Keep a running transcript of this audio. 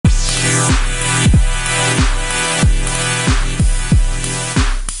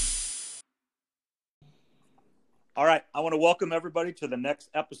I want to welcome everybody to the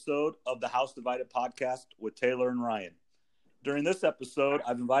next episode of the House Divided podcast with Taylor and Ryan. During this episode,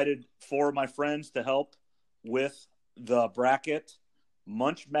 I've invited four of my friends to help with the bracket,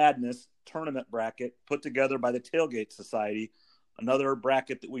 Munch Madness tournament bracket put together by the Tailgate Society, another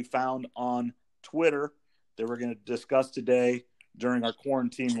bracket that we found on Twitter that we're going to discuss today during our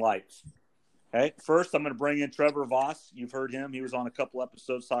quarantine life. Okay, first I'm going to bring in Trevor Voss. You've heard him. He was on a couple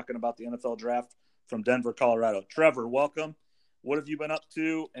episodes talking about the NFL draft from Denver, Colorado. Trevor, welcome. What have you been up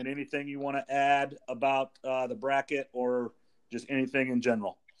to, and anything you want to add about the bracket or just anything in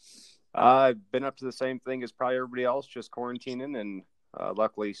general? I've been up to the same thing as probably everybody else, just quarantining and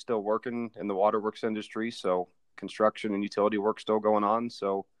luckily still working in the waterworks industry. So construction and utility work still going on.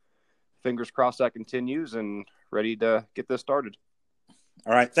 So fingers crossed that continues and ready to get this started.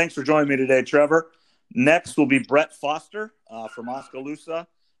 All right. Thanks for joining me today, Trevor. Next will be Brett Foster from Oskaloosa,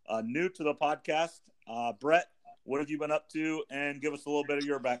 new to the podcast. Brett, what have you been up to? And give us a little bit of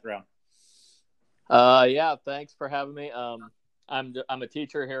your background. Yeah, thanks for having me. I'm a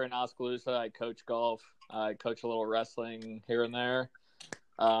teacher here in Oskaloosa. I coach golf. I coach a little wrestling here and there.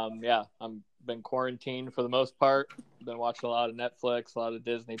 Yeah, I've been quarantined for the most part. Been watching a lot of Netflix, a lot of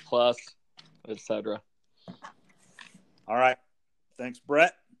Disney Plus, etc. All right. Thanks,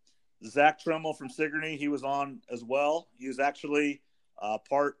 Brett. Zach Tremmel from Sigourney, he was on as well. He was actually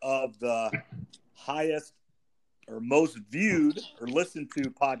part of the highest or most viewed or listened to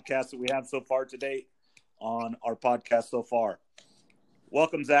podcast that we have so far to date on our podcast so far.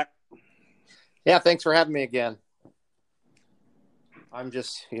 Welcome, Zach. Yeah, thanks for having me again. I'm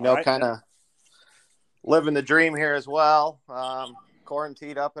just, kind of living the dream here as well.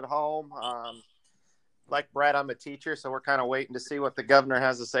 Quarantined up at home. Like Brett, I'm a teacher, so we're kind of waiting to see what the governor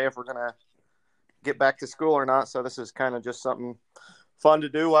has to say if we're going to get back to school or not. So this is kind of just something fun to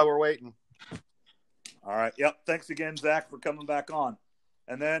do while we're waiting. All right. Yep. Thanks again, Zach, for coming back on.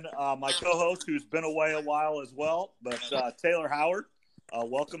 And then my co-host, who's been away a while as well, but Taylor Howard,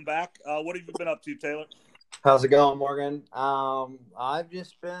 welcome back. What have you been up to, Taylor? How's it going, Morgan? I've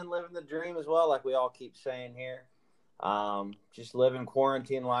just been living the dream as well, like we all keep saying here. Just living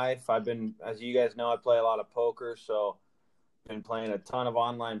quarantine life. I've been, as you guys know, I play a lot of poker, so been playing a ton of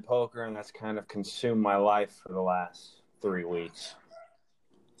online poker, and that's kind of consumed my life for the last 3 weeks.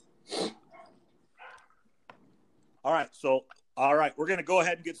 All right, we're going to go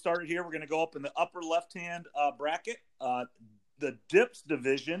ahead and get started here. We're going to go up in the upper left-hand bracket, the Dips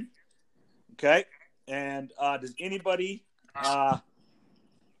division, okay? And does anybody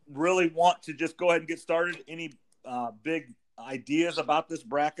really want to just go ahead and get started? Any big ideas about this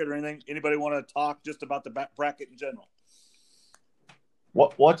bracket or anything? Anybody want to talk just about the bracket in general?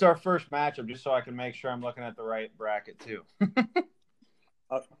 What's our first matchup, just so I can make sure I'm looking at the right bracket too?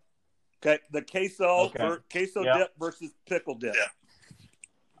 Okay, the queso dip versus pickle dip.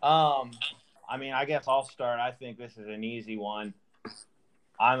 I mean, I guess I'll start. I think this is an easy one.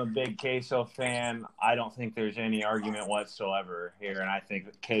 I'm a big queso fan. I don't think there's any argument whatsoever here, and I think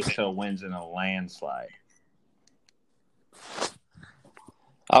that queso wins in a landslide.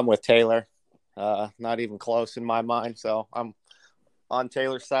 I'm with Taylor. Not even close in my mind, so I'm on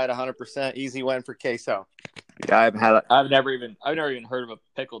Taylor's side 100%. Easy win for queso. Yeah, I've never even heard of a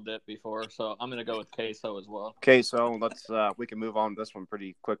pickle dip before, so I'm gonna go with queso as well. Okay, so we can move on to this one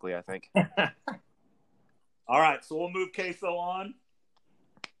pretty quickly, I think. All right, so we'll move queso on.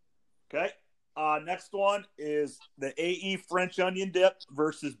 Okay. Next one is the AE French onion dip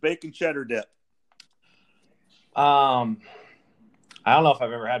versus bacon cheddar dip. I don't know if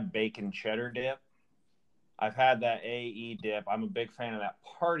I've ever had bacon cheddar dip. I've had that AE dip. I'm a big fan of that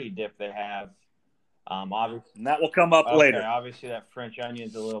party dip they have. Obviously, and that will come up later. Obviously, that French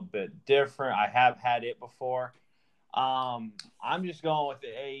onion's a little bit different. I have had it before. I'm just going with the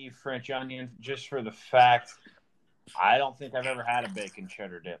AE French onion just for the fact I don't think I've ever had a bacon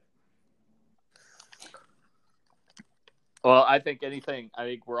cheddar dip. Well, I think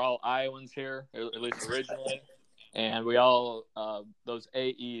we're all Iowans here, at least originally, and we all those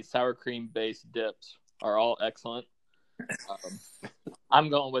AE sour cream based dips are all excellent. I'm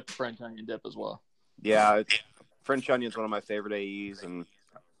going with the French onion dip as well. Yeah, French onion is one of my favorite AEs, and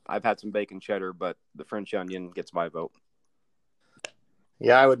I've had some bacon cheddar, but the French onion gets my vote.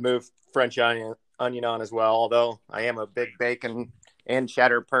 Yeah, I would move French onion on as well, although I am a big bacon and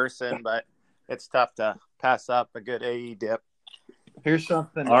cheddar person, but it's tough to pass up a good AE dip. Here's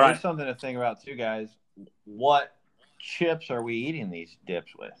something to think about too, guys. What chips are we eating these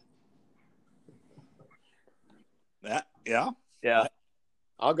dips with? Yeah.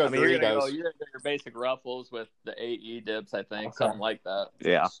 I'll go. You're gonna Doritos. go your basic Ruffles with the AE dips, I think, something like that.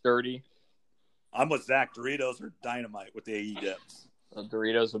 Yeah, sturdy. I'm with Zach. Doritos are dynamite with the AE dips.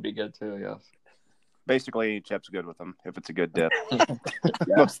 Doritos would be good too. Yes. Basically, any chip's good with them if it's a good dip.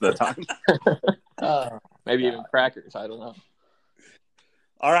 Most of the time. Maybe even crackers. I don't know.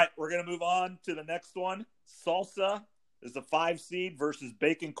 All right, we're going to move on to the next one. Salsa is a 5 seed versus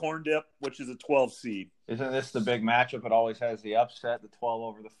bacon corn dip, which is a 12 seed. Isn't this the big matchup? It always has the upset, the 12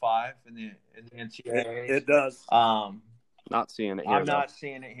 over the 5 in the NCAA. It does. Not seeing it here. I'm not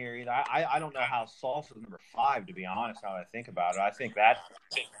seeing it here either. I don't know how Salsa is number 5, to be honest, now that I think about it.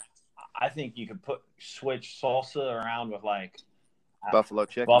 I think you could switch Salsa around with like Buffalo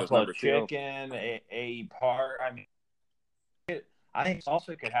chicken. Buffalo chicken, a part. I mean, I think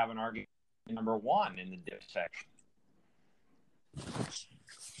Salsa could have an argument number 1 in the dip section.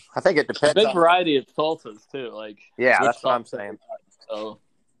 I think it depends. Big variety of salsas too. Like that's what I'm saying. So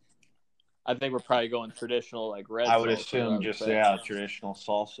I think we're probably going traditional, like red. I would assume traditional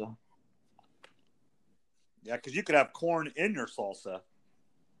salsa. Yeah, because you could have corn in your salsa.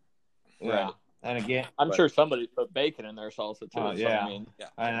 Yeah, right. And again, I'm sure somebody put bacon in their salsa too. Yeah, so, I mean,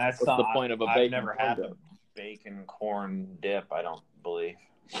 and that's the point of a bacon. I've never had a bacon corn dip. I don't believe.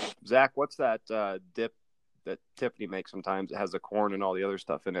 Zach, what's that dip that Tiffany makes sometimes? It has the corn and all the other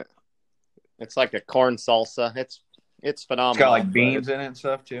stuff in it. It's like a corn salsa. It's phenomenal. It's got like beans in it and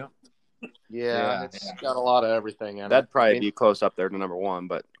stuff too. Yeah, it's got a lot of everything in it. That'd probably be close up there to number 1,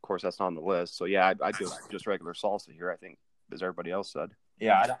 but of course that's not on the list. So yeah, I'd do just regular salsa here, I think, as everybody else said.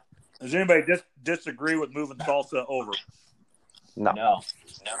 Yeah. Does anybody disagree with moving salsa over? No.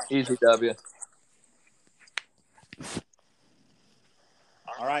 Easy W.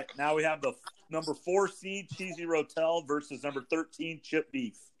 All right, now we have the number 4 seed Cheesy Rotel versus number 13 Chip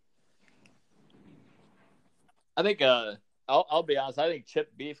Beef. I think I'll be honest. I think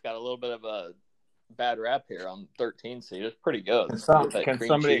Chip Beef got a little bit of a bad rap here on 13 seed. It's pretty good. Can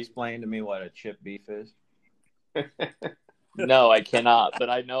somebody explain to me what a Chip Beef is? No, I cannot. But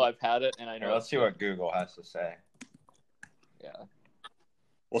I know I've had it, and I know. Let's see what Google has to say. Yeah.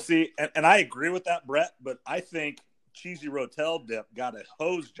 Well, see, and I agree with that, Brett. But I think Cheesy Rotel dip got a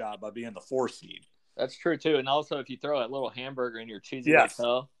hose job by being the 4 seed. That's true too. And also, if you throw a little hamburger in your Cheesy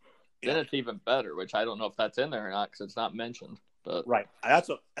Rotel, then it's even better. Which I don't know if that's in there or not because it's not mentioned. But right, that's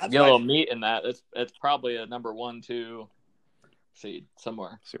get a little meat in that. It's probably a number 1, 2 seed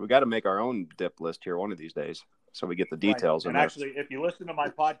somewhere. See, we got to make our own dip list here one of these days, so we get the details. Right. And actually, if you listen to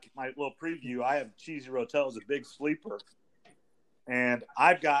my little preview, I have Cheesy Rotel as a big sleeper, and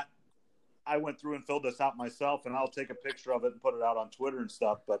I went through and filled this out myself, and I'll take a picture of it and put it out on Twitter and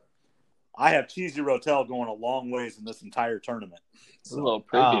stuff. But I have Cheesy Rotel going a long ways in this entire tournament. So, a little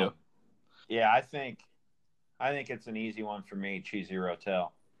preview. Yeah, I think it's an easy one for me, Cheesy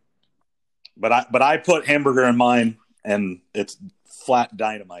Rotel. But I put hamburger in mine, and it's flat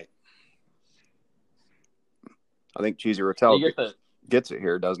dynamite. I think Cheesy Rotel gets it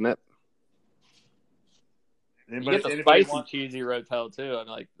here, doesn't it? You get the spicy Cheesy Rotel too. I mean,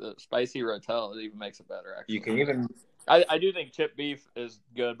 like the spicy Rotel, it even makes it better. Actually, you can even. I do think Chip Beef is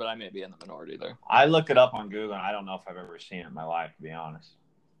good, but I may be in the minority there. I looked it up on Google, and I don't know if I've ever seen it in my life, to be honest.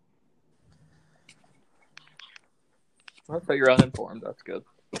 I thought you're uninformed. That's good.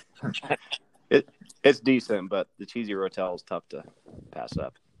 It's decent, but the Cheesy Rotel is tough to pass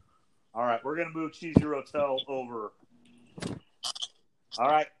up. All right, we're going to move Cheesy Rotel over. All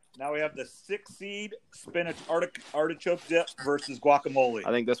right, now we have the 6 seed spinach artichoke dip versus guacamole.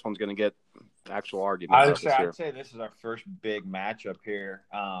 I think this one's going to get actual argument. I'd say this is our first big matchup here.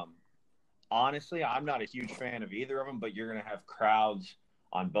 Honestly, I'm not a huge fan of either of them, but you're going to have crowds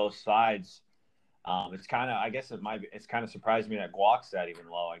on both sides. It's kind of, I guess it's kind of surprised me that guac's that even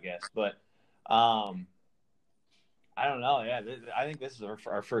low, I guess. But I don't know. Yeah, I think this is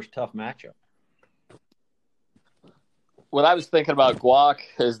our first tough matchup. What I was thinking about guac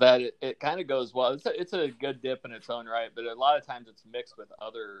is that it kind of goes well. It's a good dip in its own right, but a lot of times it's mixed with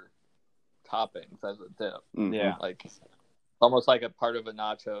other toppings as a dip. Mm-hmm. Yeah, like almost like a part of a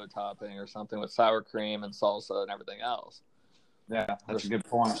nacho topping or something with sour cream and salsa and everything else. Yeah, that's a good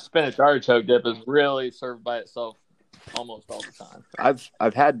point. Spinach artichoke dip is really served by itself almost all the time.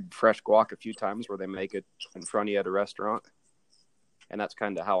 I've had fresh guac a few times where they make it in front of you at a restaurant, and that's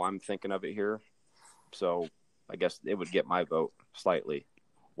kind of how I'm thinking of it here. So I guess it would get my vote slightly.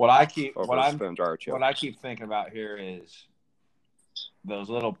 What I keep thinking about here is those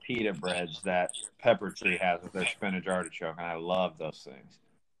little pita breads that Pepper Tree has with their spinach artichoke, and I love those things.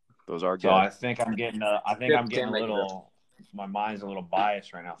 Those are good. So I think I'm getting a little. My mind's a little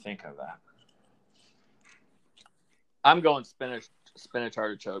biased right now thinking of that. I'm going spinach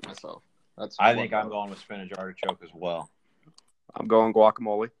artichoke myself. I'm going with spinach artichoke as well. I'm going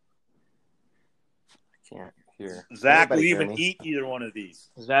guacamole. Can't hear. Zach will Anybody hear even me? eat either one of these.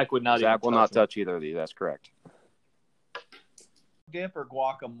 Zach would not. Zach will even not touch touch either of these. That's correct. Dip or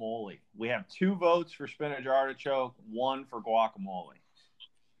guacamole? We have 2 votes for spinach artichoke, 1 for guacamole.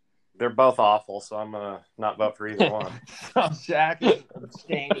 They're both awful, so I'm gonna not vote for either one. So Zach is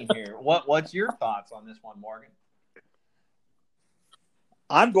abstaining here. What's your thoughts on this one, Morgan?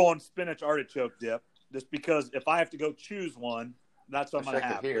 I'm going spinach artichoke dip just because if I have to go choose one, that's what I'm going to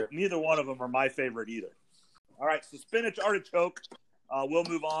have. But neither one of them are my favorite either. All right, so spinach artichoke. We'll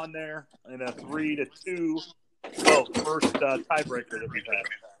move on there in a 3-2 vote. First tiebreaker that we've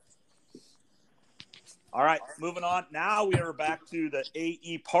had. All right, moving on. Now we are back to the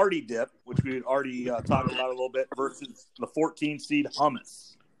AE party dip, which we had already talked about a little bit, versus the 14 seed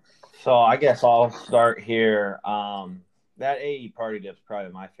hummus. So I guess I'll start here. That AE party dip is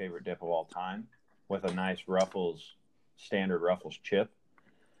probably my favorite dip of all time, with a nice standard Ruffles chip.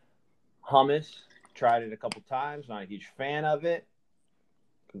 Hummus, tried it a couple times. Not a huge fan of it.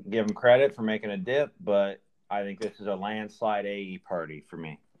 Give them credit for making a dip, but I think this is a landslide AE party for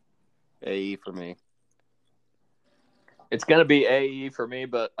me. AE for me. It's going to be AE for me,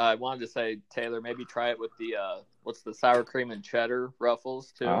 but I wanted to say, Taylor, maybe try it with the what's the sour cream and cheddar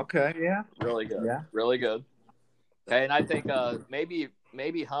Ruffles too. Okay, yeah, Really good. Yeah. Really good. Okay, and I think maybe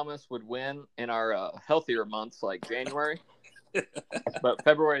hummus would win in our healthier months like January. But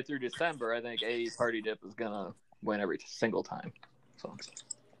February through December, I think AE party dip is going to win every single time. So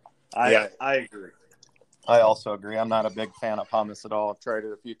I agree. I also agree. I'm not a big fan of hummus at all. I've tried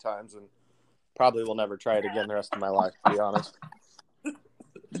it a few times and probably will never try it again the rest of my life, to be honest.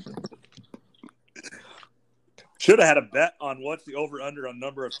 Should have had a bet on what's the over-under on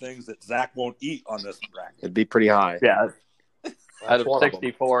number of things that Zach won't eat on this bracket. It'd be pretty high. yeah, out of one of them.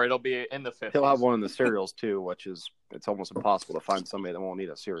 64, it'll be in the 50s. He'll have one in the cereals too, which is it's almost impossible to find somebody that won't eat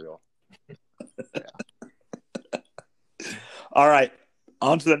a cereal. All right,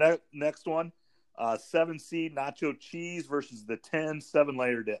 on to the next one. 7 seed nacho cheese versus the 10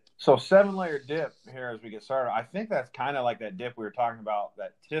 7-layer dip. So 7-layer dip here as we get started. I think that's kind of like that dip we were talking about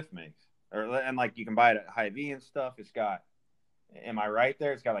that Tiff makes, and like you can buy it at Hy-Vee and stuff. It's got, am I right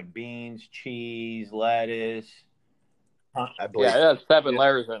there? It's got like beans, cheese, lettuce. I believe. Yeah, it has 7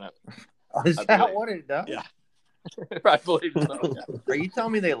 layers in it. Is I that believe. what it does? Yeah. I believe so. Yeah. Are you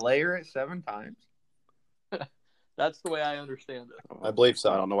telling me they layer it 7 times? That's the way I understand it. I believe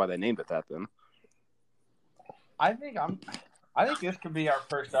so. I don't know why they named it that then. I think this could be our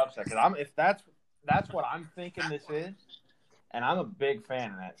first upset because if that's what I'm thinking this is, and I'm a big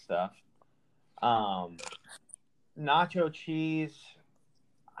fan of that stuff. Nacho cheese,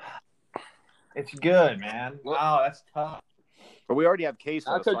 it's good, man. Wow, that's tough. But we already have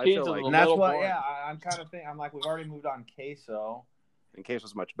queso, Nacho so I cheese feel is like a And that's little what, boring. I'm kind of thinking. I'm like, we've already moved on queso. and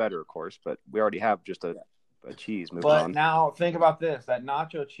queso's much better, of course, but we already have just a cheese moving But on. now think about this: that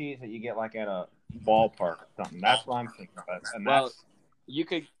nacho cheese that you get like at a ballpark or something. That's what I'm thinking about. And Well, that's you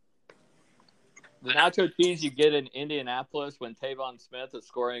could the nacho cheese you get in Indianapolis when Tavon Smith is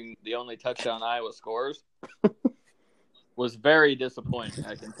scoring the only touchdown Iowa scores was very disappointing.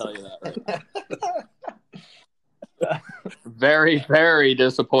 I can tell you that. Right? Very, very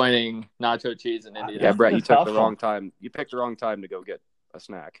disappointing nacho cheese in Indianapolis. Yeah, Brett, you It's a took the tough wrong one. time. You picked the wrong time to go get a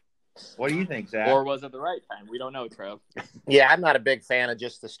snack. what do you think, Zach? Or was it the right time? We don't know, Trev. Yeah, I'm not a big fan of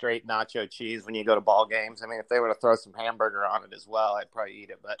just the straight nacho cheese when you go to ball games. I mean, if they were to throw some hamburger on it as well, I'd probably eat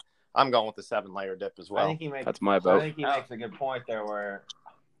it. But I'm going with the 7-layer dip as I well. think he makes. That's my I vote. think he makes a good point there, where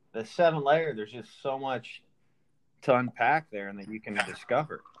the 7-layer, there's just so much to unpack there, and that you can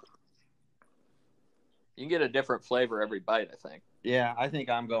discover. You can get a different flavor every bite, I think. Yeah, I think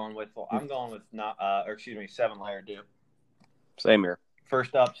I'm going with not 7-layer dip. Same here.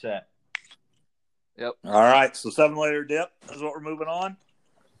 First upset. Yep. All right, so 7-layer dip is what we're moving on.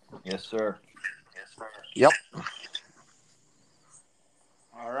 Yes, sir. Yep.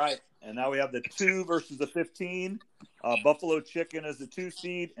 All right, and now we have the 2 versus the 15. Buffalo chicken as the 2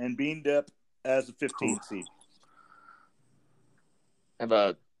 seed and bean dip as the 15 seed. I have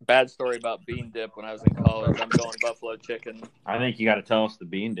a bad story about bean dip when I was in college. I'm going buffalo chicken. I think you got to tell us the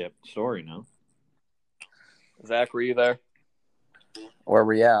bean dip story, no? Zach, were you there? Where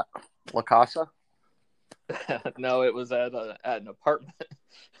we at? La Casa? No, it was at an apartment.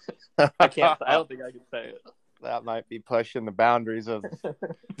 I don't think I can say it. That might be pushing the boundaries of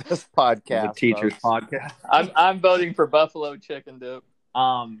this podcast. The teacher's folks. podcast. I'm voting for buffalo chicken dip.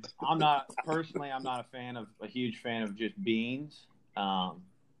 I'm not a huge fan of just beans.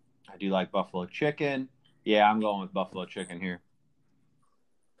 I do like buffalo chicken. Yeah, I'm going with buffalo chicken here.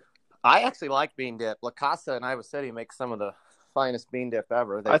 I actually like bean dip. La Casa in Iowa City makes some of the finest bean dip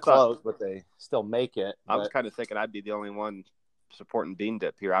ever. They I thought- closed, but they still make it. I was But kind of thinking I'd be the only one supporting bean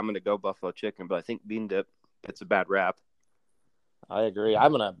dip here. I'm going to go buffalo chicken, but I think bean dip gets a bad rap. I agree.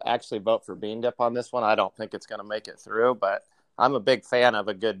 I'm going to actually vote for bean dip on this one. I don't think it's going to make it through, but I'm a big fan of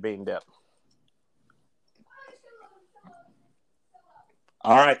a good bean dip.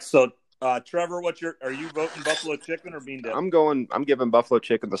 All right, so Trevor, are you voting buffalo chicken or bean dip? I'm giving buffalo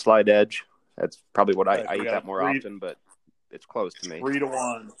chicken the slight edge. That's probably what I We eat got that more often, but it's close to me.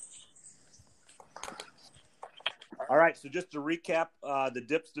 3-1. All right, so just to recap, the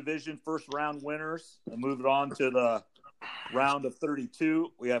Dips division first round winners. We'll move it on to the round of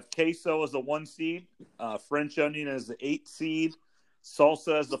 32. We have queso as the 1 seed, French onion as the 8 seed,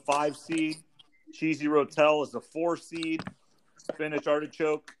 salsa as the 5 seed, cheesy rotel as the 4 seed, spinach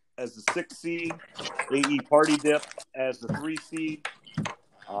artichoke as the 6 seed, AE party dip as the 3 seed.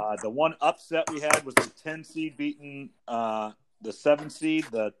 The one upset we had was the 10 seed beating the 7 seed,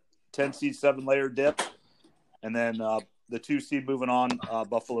 the 10 seed 7-layer dip. And then the 2 seed moving on,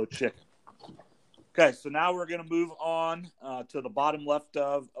 buffalo chicken. Okay, so now we're going to move on to the bottom left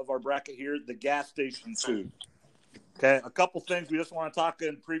of our bracket here, the gas station food. Okay, a couple things we just want to talk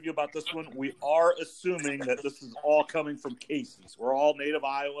and preview about this one. We are assuming that this is all coming from Casey's. We're all native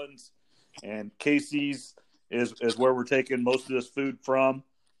Iowans, and Casey's is where we're taking most of this food from.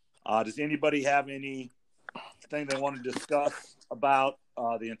 Does anybody have anything they want to discuss about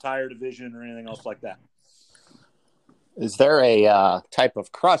the entire division or anything else like that? Is there a type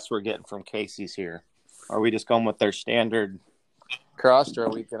of crust we're getting from Casey's here? Are we just going with their standard crust, or are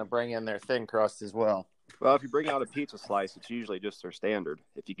we going to bring in their thin crust as well? Well, if you bring out a pizza slice, it's usually just their standard.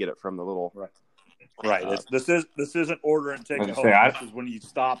 If you get it from the little Right. This isn't order and take it home. This is when you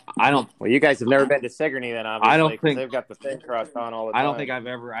stop. Well, you guys have never been to Sigourney, then obviously. I don't think they've got the thin crust on all the time. I don't think I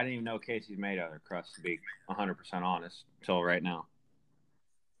didn't even know Casey's made other crusts, to be 100% honest, till right now.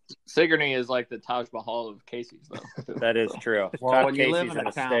 Sigourney is like the Taj Mahal of Casey's, though. That is true. Well, Top when you live Casey's in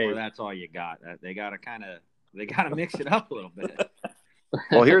a town state. where that's all you got, they got to mix it up a little bit.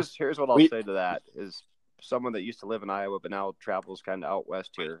 Well, here's what I'll say to that is someone that used to live in Iowa but now travels kind of out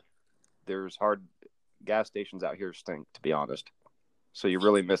west here. There's hard gas stations out here stink, to be honest. So you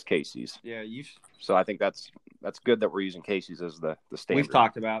really miss Casey's. Yeah, So I think that's good that we're using Casey's as the standard. We've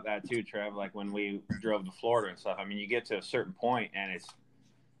talked about that too, Trev. Like when we drove to Florida and stuff. I mean, you get to a certain point and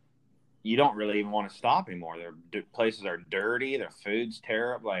you don't really even want to stop anymore. Their places are dirty. Their food's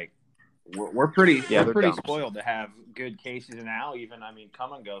terrible. Like we're pretty spoiled to have good Casey's, and now even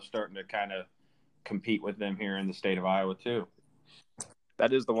Come and Go starting to kind of compete with them here in the state of Iowa too.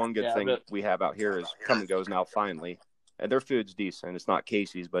 That is the one good thing we have out here is Come and Go's now finally, and their food's decent. It's not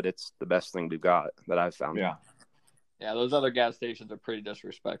Casey's, but it's the best thing we've got that I've found. Yeah, those other gas stations are pretty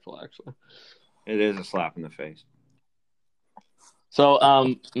disrespectful, actually. It is a slap in the face. So,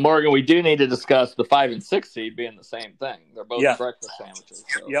 Morgan, we do need to discuss the 5 and 6 seed being the same thing. They're both breakfast sandwiches.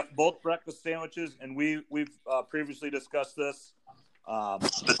 So. Yep, both breakfast sandwiches, and we've previously discussed this.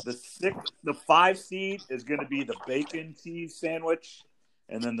 The 5 seed is going to be the bacon cheese sandwich,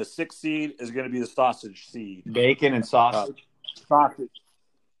 and then the 6 seed is going to be the sausage seed. Bacon and sausage. Sausage.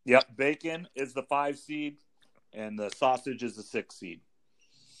 Yep, bacon is the 5 seed, and the sausage is the 6 seed.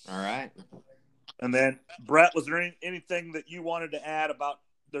 All right. And then, Brett, was there anything that you wanted to add about?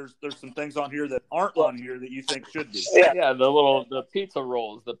 There's some things on here that aren't on here that you think should be. Yeah, the pizza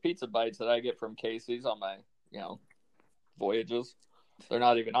rolls, the pizza bites that I get from Casey's on my voyages, they're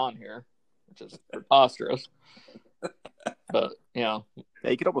not even on here, which is preposterous. But yeah,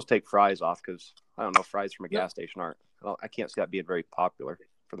 you could almost take fries off because I don't know, fries from a gas station aren't. I can't see that being very popular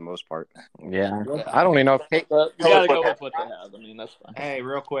for the most part. Yeah. I don't even know if you got to go with what they have. That's fine. Hey,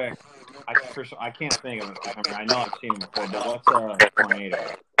 real quick, I can't think of it. I know I've seen them before, but what's a tornado?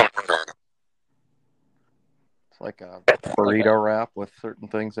 It's like a burrito wrap with certain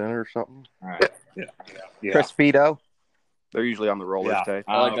things in it or something. All right. Yeah. Crispito. They're usually on the rollers today.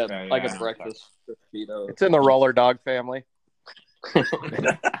 I like a breakfast Crispito. It's in the roller dog family.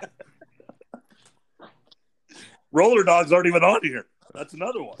 Roller dogs aren't even on here. That's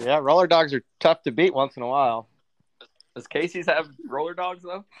another one. Yeah, roller dogs are tough to beat once in a while. Does Casey's have roller dogs,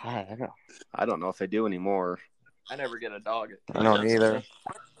 though? I don't know if they do anymore. I never get a dog. I don't either.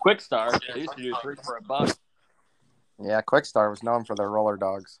 Quick Star, they used to do 3 for $1. Yeah, Quick Star was known for their roller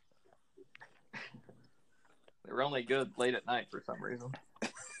dogs. They were only good late at night for some reason.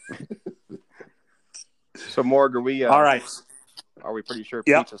 So, Morg, are we all right? Are we pretty sure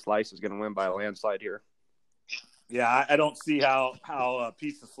Pizza Slice is going to win by a landslide here? Yeah, I don't see how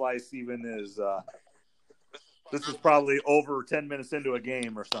Pizza Slice even is. This is probably over 10 minutes into a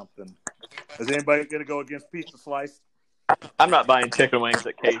game or something. Is anybody going to go against Pizza Slice? I'm not buying chicken wings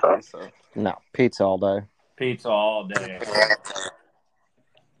at Casey's. So No, pizza all day. Pizza all day.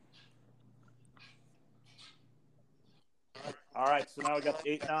 All right, so now we got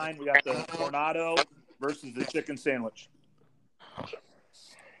the 8-9. We got the Tornado versus the chicken sandwich.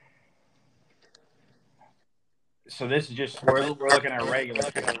 So this is just we're looking at a regular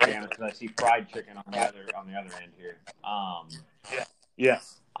chicken sandwich because I see fried chicken on the other end here.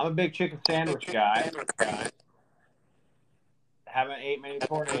 Yes. I'm a big chicken sandwich guy. Haven't ate many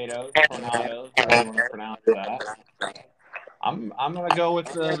tornadoes, however you want to pronounce that. I'm gonna go with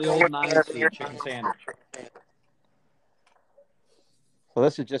the old 9-seed chicken sandwich. So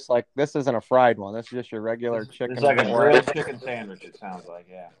this is just like, this isn't a fried one. This is just your regular chicken. It's like a grilled chicken sandwich. It sounds like,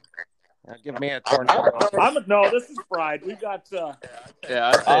 yeah. Give me a tornado. No, this is fried. We've got yeah.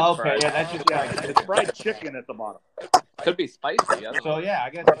 Okay, yeah, that's just it's fried chicken at the bottom. Could be spicy. So yeah, I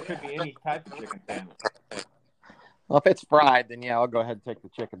guess it could be any type of chicken sandwich. Well, if it's fried, then yeah, I'll go ahead and take the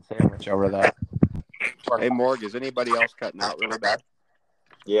chicken sandwich over that. Hey, Morg, is anybody else cutting out really bad?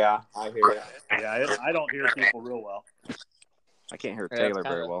 Yeah, I hear it. Yeah, I don't hear people real well. I can't hear Taylor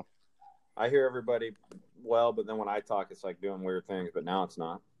very well. I hear everybody well, but then when I talk, it's like doing weird things, but now it's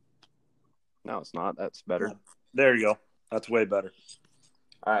not. No, it's not. That's better. There you go. That's way better.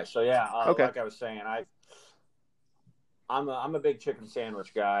 All right, so yeah, okay. Like I was saying, I'm a big chicken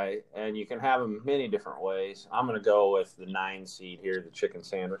sandwich guy, and you can have them many different ways. I'm going to go with the 9-seed here, the chicken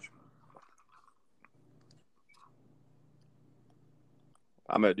sandwich.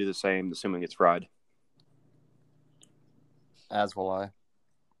 I'm going to do the same, assuming it's fried. As will I.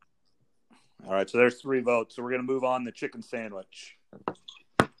 All right, so there's 3 votes. So we're going to move on to chicken sandwich.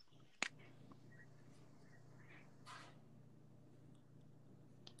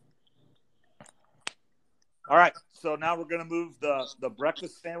 All right, so now we're going to move the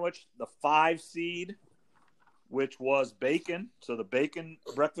breakfast sandwich, the 5-seed, which was bacon. So the bacon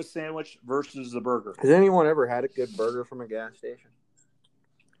breakfast sandwich versus the burger. Has anyone ever had a good burger from a gas station?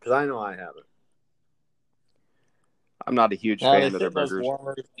 Because I know I haven't. I'm not a huge fan of their burgers.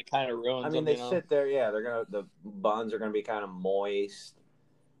 Warmers, it kind of ruins them. They sit there. Yeah, the buns are gonna be kind of moist.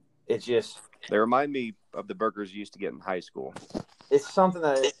 It's just They remind me of the burgers you used to get in high school. It's something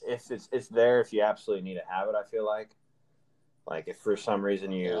that if it's there, if you absolutely need to have it, I feel like if for some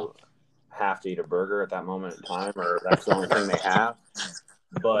reason you have to eat a burger at that moment in time, or that's the only thing they have.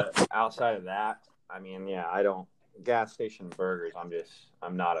 But outside of that, I mean, yeah, I don't gas station burgers.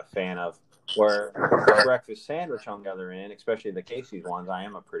 I'm not a fan of. Where a breakfast sandwich on the other end, especially the Casey's ones, I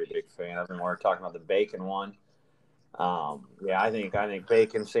am a pretty big fan of. And we're talking about the bacon one. Yeah, I think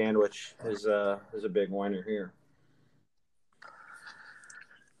bacon sandwich is a big winner here.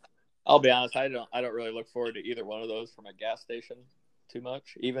 I'll be honest, I don't really look forward to either one of those from a gas station too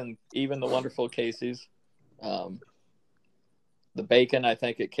much. Even the wonderful Casey's. The bacon, I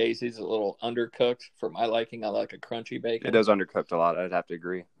think at Casey's is a little undercooked for my liking. I like a crunchy bacon. It does undercooked a lot. I'd have to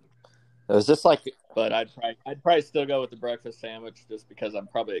agree. Is this like? But I'd probably still go with the breakfast sandwich just because I'm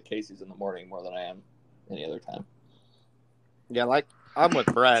probably at Casey's in the morning more than I am any other time. Yeah, like I'm with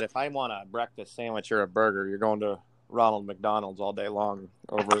Brett. If I want a breakfast sandwich or a burger, you're going to Ronald McDonald's all day long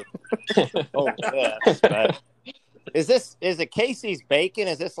over. Oh yeah, that's bad. Is it Casey's bacon?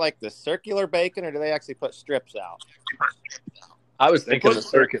 Is this like the circular bacon, or do they actually put strips out? I was thinking the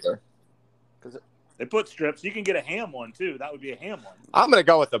circular. They put strips. You can get a ham one, too. That would be a ham one. I'm going to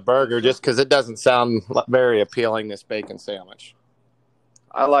go with the burger just because it doesn't sound very appealing, this bacon sandwich.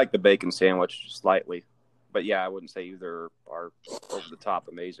 I like the bacon sandwich slightly. But, yeah, I wouldn't say either are over the top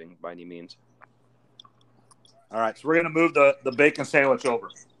amazing by any means. All right, so we're going to move the bacon sandwich over.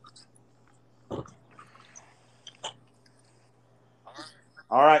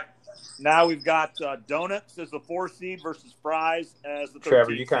 All right. Now we've got donuts as the 4-seed versus fries as the 13th.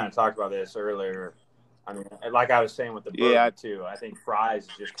 Trevor, you kind of talked about this earlier. I mean, like I was saying with the burger, too. I think fries is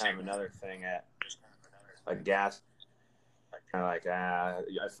just kind of another thing at a gas. Kind of like,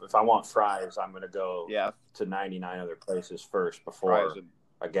 if I want fries, I'm going to go to 99 other places first before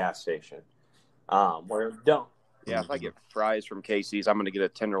a gas station. If I get fries from Casey's, I'm going to get a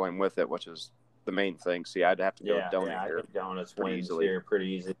tenderloin with it, which is the main thing. See, I'd have to go with donut here. I think donuts pretty wings easily. here pretty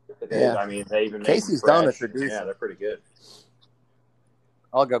easy. Yeah. I mean, they even Casey's make them fresh. donuts are decent. Yeah, they're pretty good.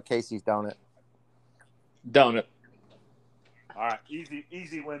 I'll go Casey's donut. Donut. All right,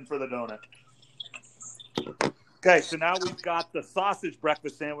 easy win for the donut. Okay, so now we've got the sausage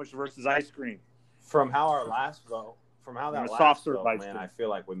breakfast sandwich versus ice cream. From how that last vote, man, I feel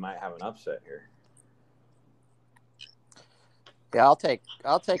like we might have an upset here. Yeah, I'll take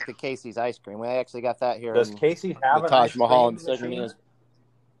the Casey's ice cream. We actually got that here. Does Casey's have the an Taj ice Mahal cream and Sigourney's?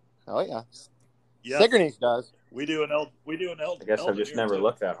 Oh yeah, Yes. Sigourney's does. We do an I guess I've just never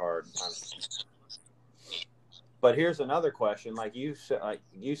looked that hard. But here's another question. Like you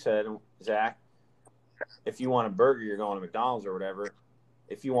said, Zach, if you want a burger, you're going to McDonald's or whatever.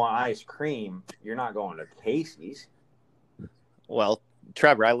 If you want ice cream, you're not going to Casey's. Well,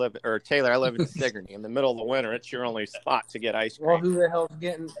 Taylor, I live in Sigourney. In the middle of the winter, it's your only spot to get ice cream. Well, who the hell's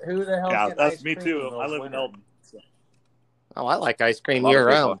getting that's ice me cream too. in I live in winter? Eldon. So. Oh, I like ice cream A lot of year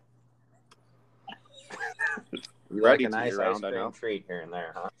round. You like a nice ice cream treat here and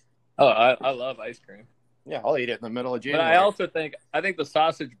there, huh? Oh, I love ice cream. Yeah, I'll eat it in the middle of January. But I also think the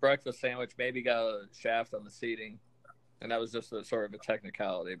sausage breakfast sandwich maybe got a shaft on the seating, and that was just a sort of a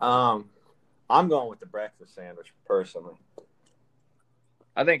technicality. I'm going with the breakfast sandwich personally.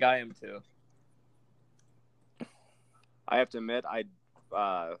 I think I am too. I have to admit, I've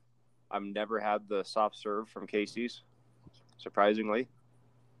never had the soft serve from Casey's, surprisingly.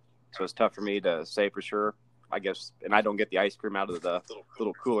 So it's tough for me to say for sure. I guess, and I don't get the ice cream out of the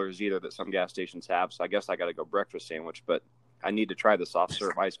little coolers either that some gas stations have. So I guess I got to go breakfast sandwich, but I need to try the soft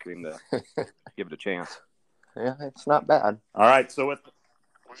serve ice cream to give it a chance. Yeah, it's not bad. All right, so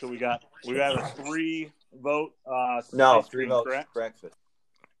we got a 3-vote. No, 3 votes. correct? Breakfast.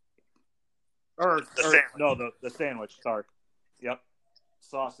 The sandwich. Sorry. Yep.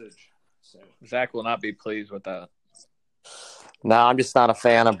 Sausage. Zach will not be pleased with that. No, I'm just not a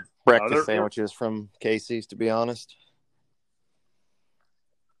fan of breakfast they're- sandwiches from Casey's, to be honest.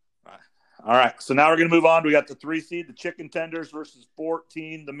 All right, so now we're going to move on. We got the 3 seed, the chicken tenders versus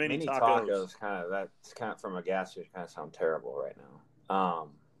 14, the mini tacos. That's kind of from a gas station. Kind of sound terrible right now.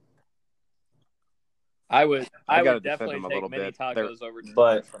 I would defend definitely them a take little mini bit. tacos over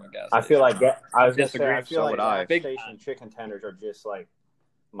But tenders from a gas I feel like I was disagree. I feel So like would I. gas station chicken tenders are just like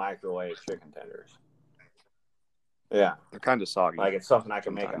microwave chicken tenders. Yeah, They're kind of soggy. like it's something I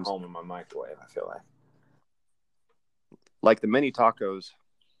can make at sometimes. home in my microwave. I feel Like the mini tacos,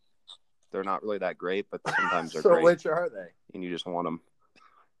 they're not really that great, but sometimes they're so great. which are they? And you just want them.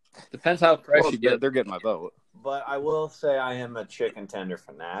 Depends how fresh Well, you get. they're getting my vote. But I will say I am a chicken tender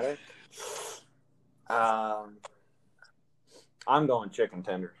fanatic. I'm going chicken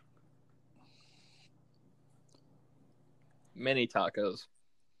tender. Mini tacos.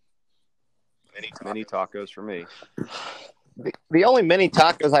 Mini tacos for me. The only mini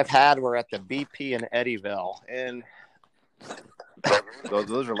tacos I've had were at the BP in Eddyville, and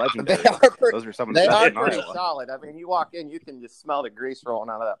Those are legendary. Those are some of the they best are in pretty Iowa. solid. I mean, you walk in, you can just smell the grease rolling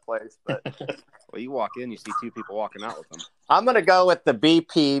out of that place. But Well, you walk in, you see 2 people walking out with them. I'm going to go with the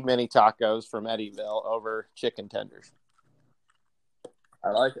BP mini tacos from Eddyville over chicken tenders. I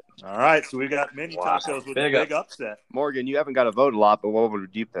like it. All right, so we got mini tacos with Big a big upset. Morgan, you haven't got to vote a lot, but what would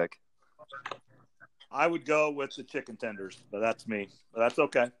you pick? I would go with the chicken tenders, but that's me. But that's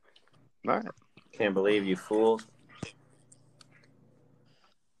okay. All right. Can't believe you fools.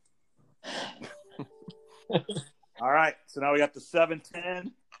 All right, so now we got the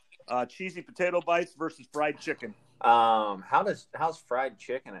 7-10 cheesy potato bites versus fried chicken. How's fried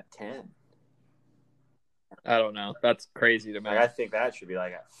chicken at 10? I don't know. That's crazy to me. Like, I think that should be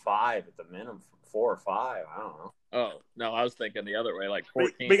like at 5 at the minimum, 4 or 5. I don't know. Oh no, I was thinking the other way, like We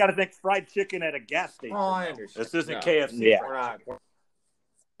 14. got to think fried chicken at a gas station. Oh, I understand. This isn't No. KFC. Yeah. We're not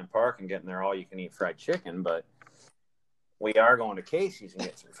in park and getting there all you can eat fried chicken, but we are going to Casey's and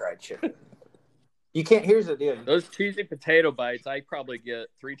get some fried chicken. You can't. Here's the deal. Those cheesy potato bites, I probably get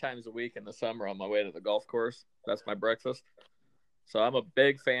 3 times a week in the summer on my way to the golf course. That's my breakfast. So I'm a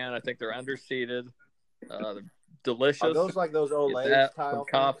big fan. I think they're underseated. They're delicious. Are those like those Get Olay that, style some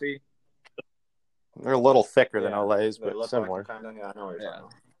coffee. They're a little thicker than Yeah, Olays, They but look similar. like kind of. Yeah, I know what you're Yeah. talking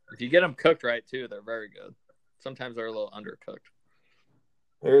about. If you get them cooked right too, they're very good. Sometimes they're a little undercooked.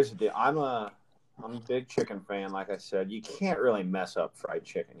 Here's the deal. I'm a big chicken fan. Like I said, you can't really mess up fried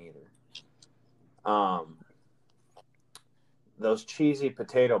chicken either. Those cheesy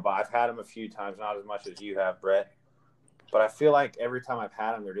potato bites, I've had them a few times, not as much as you have, Brett. But I feel like every time I've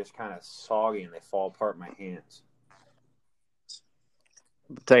had them, they're just kind of soggy and they fall apart in my hands.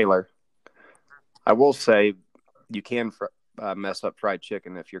 Taylor, I will say you can mess up fried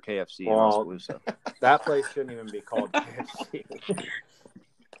chicken if you're KFC in Well, Oskaloosa. That place shouldn't even be called KFC.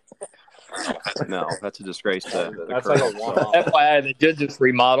 No, that's a disgrace to the That's like a curve. one-off. FYI, they did just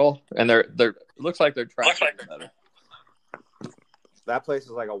remodel, and they're it looks like they're trying to get better. That place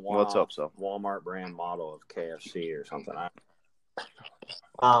is like a one-off Let's hope so. Walmart brand model of KFC or something.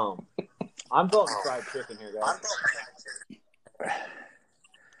 I'm voting fried chicken here, guys.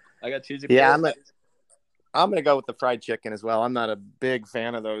 I got cheesy. Yeah, potato I'm going to go with the fried chicken as well. I'm not a big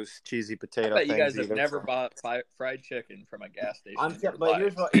fan of those cheesy potato I bet things you guys have either, never so. bought fried chicken from a gas station. But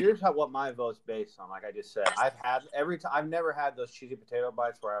here's what my vote's based on. Like I just said, I've never had those cheesy potato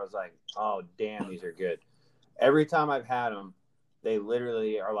bites where I was like, oh damn, these are good. Every time I've had them, they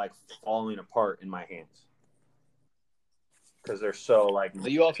literally are like falling apart in my hands because they're so like.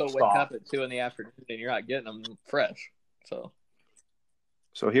 But you also soft. wake up at 2 PM and you're not getting them fresh. So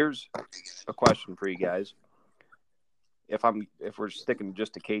here's a question for you guys. If we're sticking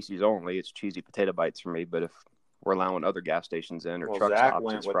just to Casey's only, it's cheesy potato bites for me. But if we're allowing other gas stations in or truck Zach stops,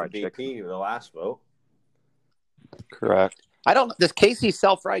 went it's with fried the chicken. BP the last vote. Correct. Does Casey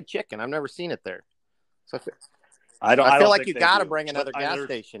sell fried chicken? I've never seen it there. So I I feel like think you they got to do. bring another But gas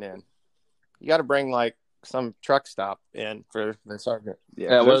station in. You got to bring like some truck stop in for this argument.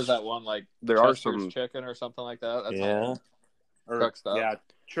 Yeah, what is that one like? There Chester's are some chicken or something like that. That's Yeah. truck stop. Yeah,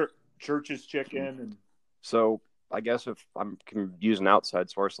 Church's chicken. And So I guess if I'm can use an outside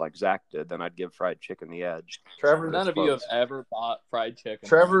source like Zach did, then I'd give fried chicken the edge. None of you have ever bought fried chicken.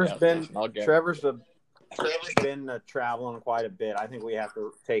 Trevor's been traveling quite a bit. I think we have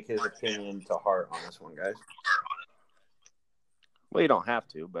to take his opinion to heart on this one, guys. Well, you don't have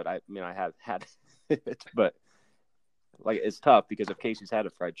to, but I have had it. But like, it's tough because if Casey's had a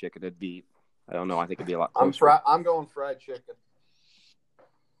fried chicken, it'd be, I don't know, I think it'd be a lot closer. I'm going fried chicken.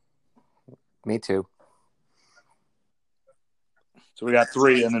 Me too. so we got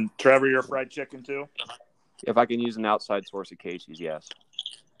 3, and then Trevor, your fried chicken too. If I can use an outside source of Casey's, yes.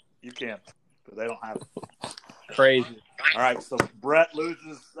 You can, but they don't have it. Crazy. All right, so Brett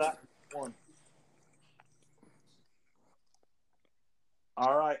loses that one.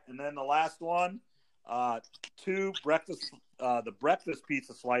 All right, and then the last one, 2 breakfast, the breakfast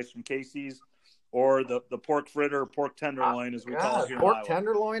pizza slice from Casey's, or the pork fritter, pork tenderloin, as we call it here in pork Iowa.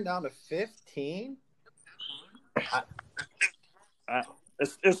 tenderloin down to 15.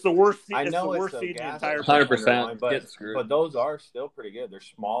 It's the worst. I know it's the it's worst seed in the gas entire. 100%. but Get screwed. but those are still pretty good. They're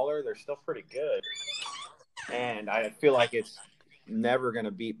smaller. They're still pretty good. And I feel like it's never going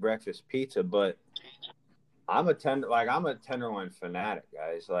to beat breakfast pizza. But I'm a tenderloin fanatic,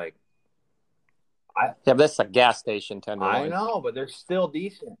 guys. Like, Yeah, but that's a gas station tenderloin. I know, but they're still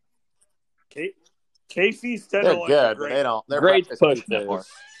decent. Casey's They're tenderloin. good, but they don't. They're Great breakfast push pizza for. days.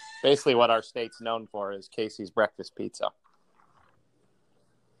 Basically, what our state's known for is Casey's breakfast pizza.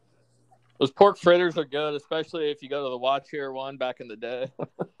 Those pork fritters are good, especially if you go to the Watch Here one back in the day.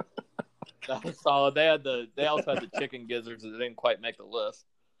 That was solid. They also had the chicken gizzards that didn't quite make the list.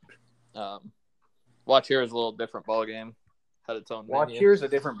 Watch Here is a little different ball game. Had its own Watch menu. Here's a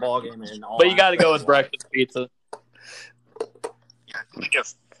different ballgame in all. But you got to go aspects with breakfast pizza.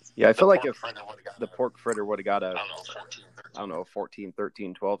 Yeah, I feel like if the pork fritter would have got a, 14,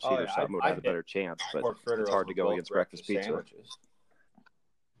 13, 12 seed Oh, or yeah, something, would I have had a better chance. But pork fritter it's hard to over go both against breakfast pizza. sandwiches.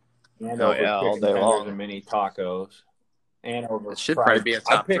 And Oh, over yeah, all chicken day tenders long. and mini tacos. And over It should fries. probably be a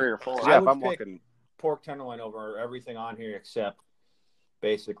I top pick 3 or 4. I Yeah, if would I'm pick walking, pork tenderloin over everything on here except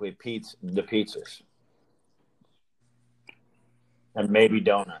basically the pizzas. And maybe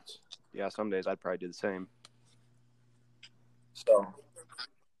donuts. yeah, some days I'd probably do the same. So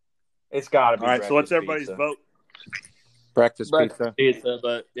it's got to be. All right, so what's breakfast everybody's pizza. vote? Breakfast Breakfast pizza. pizza,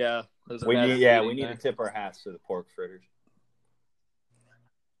 but yeah. there's a We bad need seating to tip our hats to the pork fritters.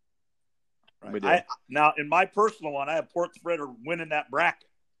 Right. Now, in my personal one, I have pork fritter winning that bracket,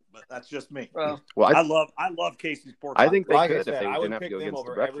 but that's just me. Well, Well, I love Casey's pork. I think they Like I could said, if they I didn't would have to pick go them against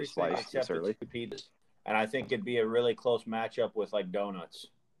the over breakfast everything slice this except early. the pizzas. And I think it'd be a really close matchup with like donuts.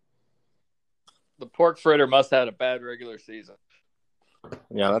 the pork fritter must have had a bad regular season.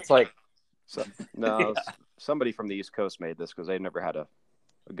 Yeah, that's like So, no, somebody from the East Coast made this because they've never had a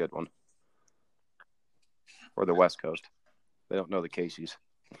good one. Or the West Coast. They don't know the Casey's.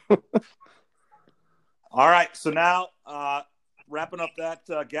 All right, so now wrapping up that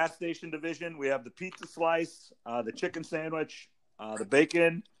gas station division, we have the pizza slice, the chicken sandwich, the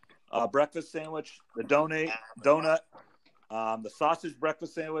bacon breakfast sandwich, the donut, the sausage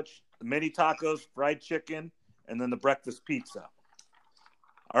breakfast sandwich, the mini tacos, fried chicken, and then the breakfast pizza.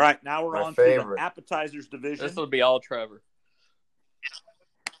 All right, now we're My on favorite. to the appetizers division. This will be all Trevor.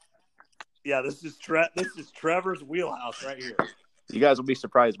 Yeah, this is Trevor's wheelhouse right here. You guys will be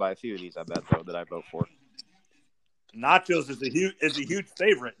surprised by a few of these, I bet, though, that I vote for. Nachos is a huge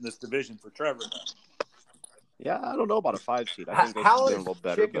favorite in this division for Trevor. Though. Yeah, I don't know about a 5 seed. I think they How should be is a little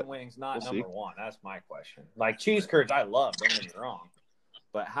better. chicken But wings not we'll see. number one? That's my question. Like cheese curds, I love. Don't get me wrong,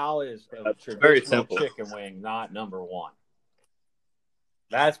 but how is a Very traditional simple. chicken wing not number one?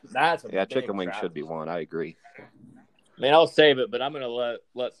 That's a yeah, big chicken wings travesty. should be one. I agree. mean, I'll save it, but I'm going to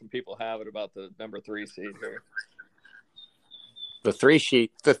let some people have it about the number 3 seed here. The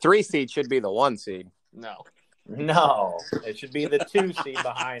 3 seed should be the 1 seed. No, it should be the 2 seed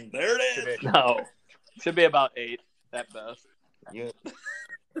behind. There it is. tradition. no, should be about 8 at best.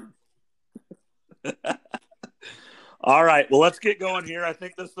 All right, well, let's get going here. I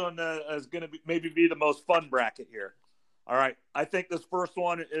think this one is going to maybe be the most fun bracket here. All right, I think this first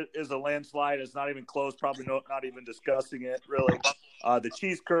one is a landslide. It's not even close. Probably not even discussing it really. The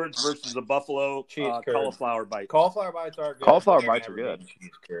cheese curds versus the buffalo cauliflower bites. Cauliflower bites are good. Cauliflower bites are good.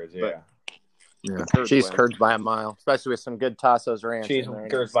 Cheese curds, yeah. Cheese curds by a mile, especially with some good Tasso's ranch. Cheese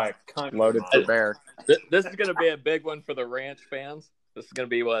curds by a country loaded mile. for bear. This is going to be a big one for the ranch fans. This is going to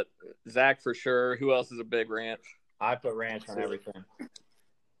be what Zach for sure. Who else is a big ranch? I put ranch on everything.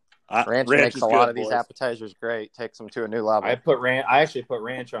 Ranch makes a lot of these appetizers great. Takes them to a new level. I actually put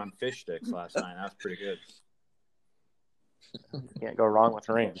ranch on fish sticks last night. That was pretty good. Can't go wrong with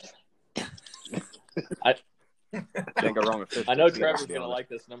ranch. Can't go wrong with fish. I know Trevor's going to like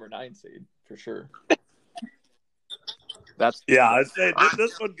this number 9 seed for sure. I'd say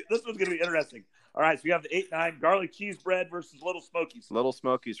this one's going to be interesting. All right, so we have the 8-9 garlic cheese bread versus Little Smokies. Little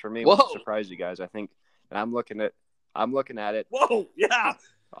Smokies for me will surprise you guys. I think, and I'm looking at it. Whoa, yeah.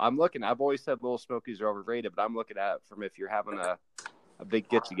 I've always said Little Smokies are overrated, but I'm looking at it from if you're having a big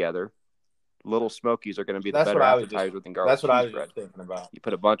get together, Little Smokies are going to be the better appetizer than garlic cheese bread. That's what I was thinking about. You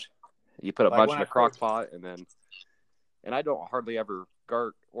put a bunch in a crock pot, and I don't hardly ever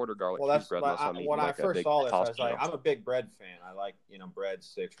order garlic cheese bread unless I'm eating when I first saw this, I was like, meal. I'm a big bread fan. I like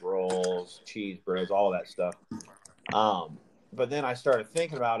breadsticks, rolls, cheese breads, all that stuff. But then I started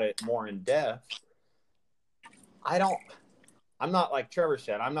thinking about it more in depth. I'm not like Trevor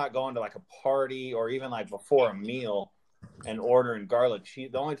said. I'm not going to like a party or even like before a meal and ordering garlic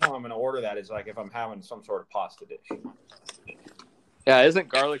cheese. The only time I'm going to order that is like if I'm having some sort of pasta dish. Yeah, isn't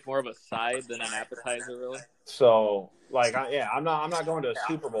garlic more of a side than an appetizer, really? So, like, I'm not going to a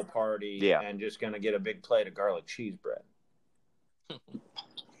Super Bowl party and just going to get a big plate of garlic cheese bread.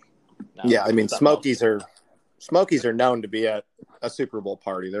 Yeah, I mean, Smokies are known to be at a Super Bowl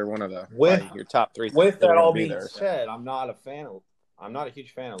party. They're one of your top 3. With that all being said, I'm not a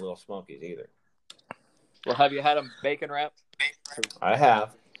huge fan of Little Smokies either. Well, have you had them bacon wrapped? I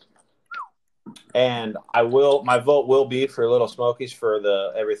have. And my vote will be for Little Smokies for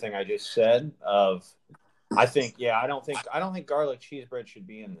everything I just said I don't think garlic cheese bread should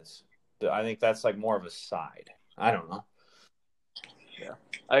be in this. I think that's like more of a side. I don't know. Yeah,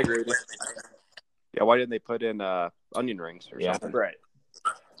 I agree with you. Yeah, why didn't they put in onion rings or something? Right.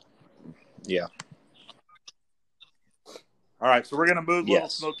 Yeah. All right, so we're going to move Little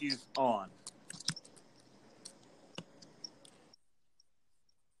Smokies on.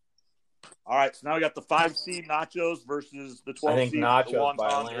 All right, so now we got the 5 seed nachos versus the 12 seed. I think nachos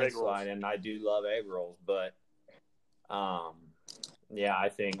by a landslide, and I do love egg rolls, but nachos,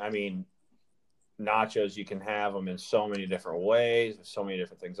 you can have them in so many different ways, there's so many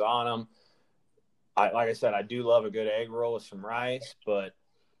different things on them. Like I said, I do love a good egg roll with some rice, but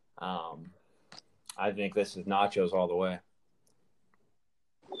I think this is nachos all the way.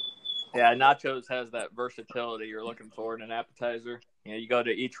 Yeah, nachos has that versatility you're looking for in an appetizer. You go to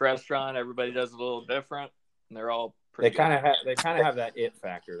each restaurant, everybody does it a little different, and they're all pretty. They kind of have that it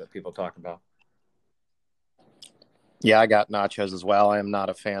factor that people talk about. Yeah, I got nachos as well. I am not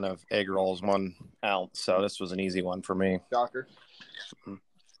a fan of egg rolls 1 ounce, so this was an easy one for me. Shocker.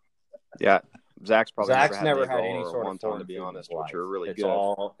 Yeah, Zach's never had any sort of foreign, to be honest, which are really it's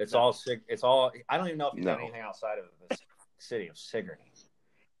good. It's all. I don't even know if he's done anything outside of the city of Sigourney.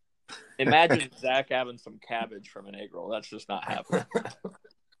 Imagine Zach having some cabbage from an egg roll. That's just not happening.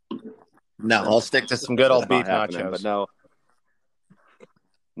 No, I'll stick to some good old beef nachos. But no,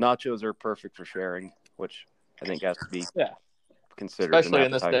 nachos are perfect for sharing, which I think has to be considered. Especially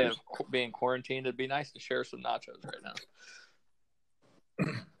in this day of being quarantined, it'd be nice to share some nachos right now.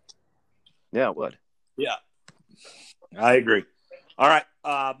 Yeah, it would. Yeah, I agree. All right,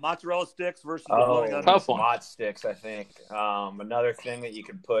 mozzarella sticks versus the glowing onions. Mozz sticks, I think. Another thing that you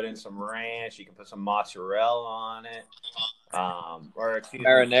can put in some ranch, you can put some mozzarella on it, or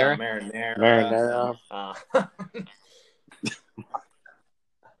marinara.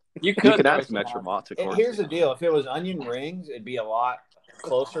 You could add some extra mozzarella. Here's the deal: if it was onion rings, it'd be a lot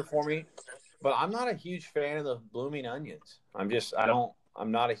closer for me. But I'm not a huge fan of the blooming onions. I'm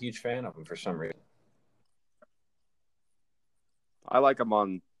not a huge fan of them for some reason. I like them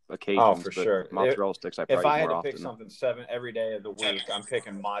on occasion. Oh, for sure. Mozzarella sticks, if I had to pick something 7 every day of the week, I'm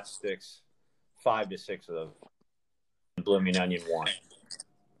picking mozz sticks, 5 to 6 of those. Blooming onion 1.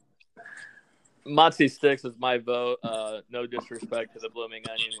 Mozzie sticks is my vote. No disrespect to the blooming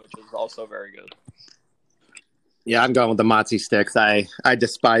onion, which is also very good. Yeah, I'm going with the mozzie sticks. I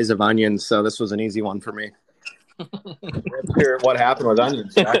despise of onions, so this was an easy one for me. Let's hear what happened with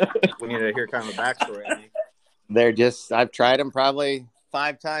onions. We need to hear kind of a backstory. I mean. I've tried them probably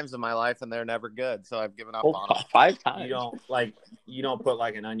 5 times in my life, and they're never good, so I've given up on them. 5 times. You don't put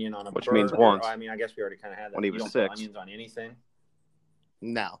like an onion on a Which burger. means once. I mean, I guess we already kind of had that. When he You was don't 6. put onions on anything.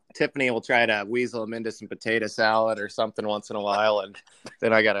 No. Tiffany will try to weasel them into some potato salad or something once in a while, and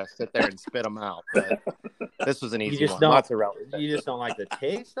then I got to sit there and spit them out. But this was an easy one. Mozzarella. You just don't like the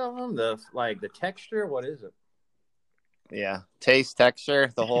taste of them? The texture? What is it? Yeah. Taste,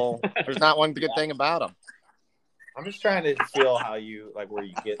 texture, the whole – there's not one good thing about them. I'm just trying to feel how you – where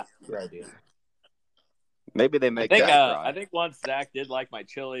you get your idea. Maybe they make I think once Zach did like my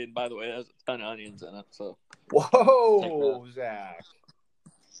chili, and by the way, it has a ton of onions in it. So whoa, Zach!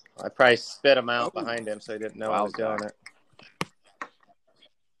 I probably spit him out behind him, so he didn't know I was doing it.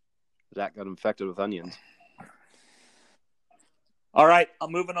 Zach got infected with onions. All right,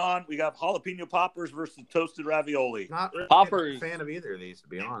 I'm moving on. We got jalapeno poppers versus toasted ravioli. Not really poppers. A fan of either of these, to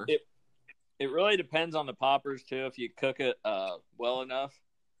be honest. It really depends on the poppers too. If you cook it well enough,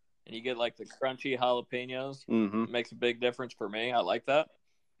 and you get like the crunchy jalapenos, it makes a big difference for me. I like that.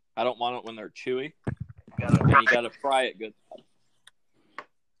 I don't want it when they're chewy. You got to fry it good.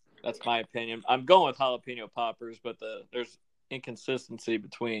 That's my opinion. I'm going with jalapeno poppers, but there's inconsistency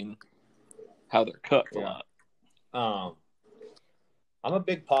between how they're cooked a lot. I'm a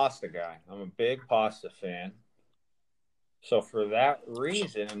big pasta guy. I'm a big pasta fan. So for that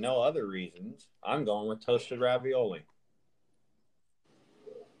reason and no other reasons, I'm going with toasted ravioli.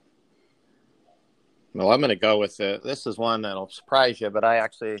 Well, I'm going to go with it. This is one that'll surprise you, but I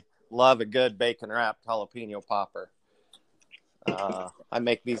actually love a good bacon-wrapped jalapeno popper. I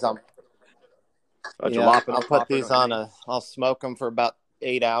make these on. I'll put these on I'll smoke them for about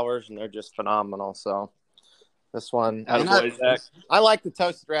 8 hours, and they're just phenomenal. So this one, I like the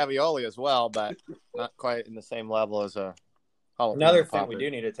toasted ravioli as well, but not quite in the same level as a jalapeno. Another thing popper. we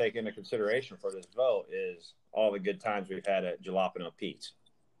do need to take into consideration for this vote is all the good times we've had at Jalapeno Pete's.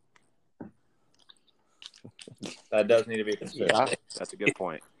 That does need to be considered. Yeah, that's a good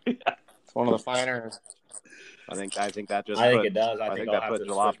point. It's one of the finer. I think that just. I think it does. I think that I'll put have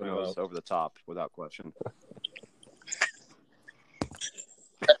to jalapenos over the top without question.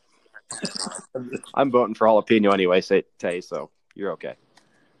 I'm voting for jalapeno anyway, Tay. So you're okay.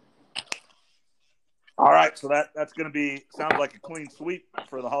 All right, so that's going to sounds like a clean sweep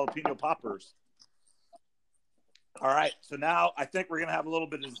for the jalapeno poppers. All right, so now I think we're going to have a little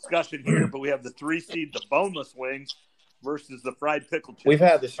bit of discussion here, but we have the 3 seed, the boneless wings versus the fried pickle chips. We've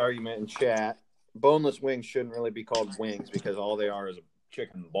had this argument in chat. Boneless wings shouldn't really be called wings because all they are is a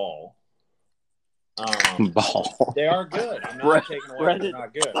chicken ball. They are good. I'm not taking away they're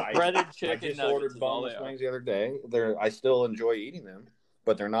not good. Breaded chicken I just nuggets ordered boneless wings the other day. I still enjoy eating them,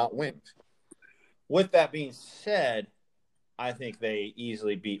 but they're not wings. With that being said, I think they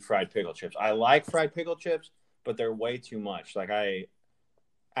easily beat fried pickle chips. I like fried pickle chips, but they're way too much.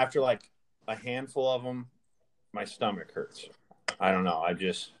 After like a handful of them, my stomach hurts. I don't know. I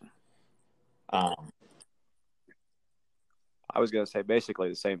just, I was gonna say basically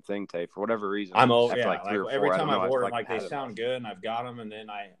the same thing, Tay. For whatever reason, I'm over. after like 3 or 4, every time I've ordered, like they sound good, and I've got them, and then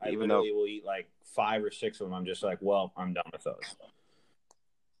I Even literally will eat like 5 or 6 of them. I'm just like, well, I'm done with those.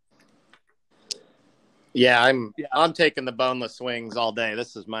 Yeah, I'm taking the boneless wings all day.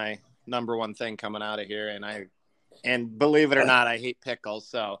 This is my number one thing coming out of here, and believe it or not, I hate pickles,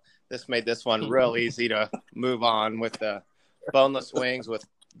 so this made this one real easy to move on with the boneless wings with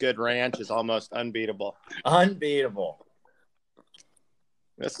good ranch is almost unbeatable. Unbeatable.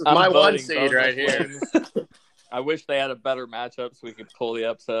 This is my 1 seed right here. I wish they had a better matchup so we could pull the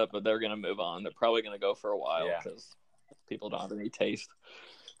upset, but they're going to move on. They're probably going to go for a while because people don't have any taste.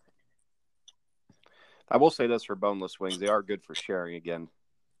 I will say this for boneless wings. They are good for sharing again.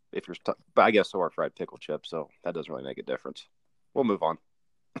 But I guess so are fried pickle chips, so that doesn't really make a difference. We'll move on.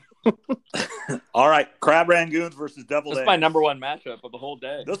 All right, crab rangoons versus deviled eggs. This is my number 1 matchup of the whole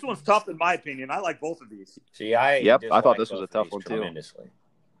day. This one's tough in my opinion. I like both of these. See, I thought this was a tough one too.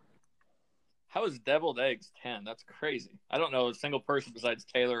 How is deviled eggs 10? That's crazy. I don't know a single person besides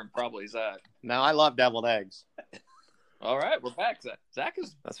Taylor and probably Zach. No, I love deviled eggs. All right, we're back. Zach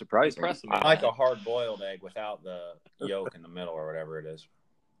is that's surprising. Impressive. I like a hard-boiled egg without the yolk in the middle or whatever it is.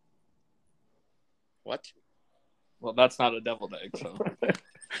 What? Well, that's not a deviled egg, so.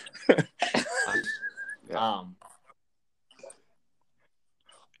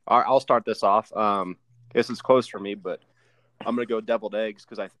 I'll start this off. This is close for me, but I'm going to go deviled eggs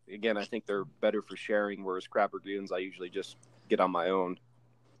because, I think they're better for sharing, whereas crab rangoons I usually just get on my own.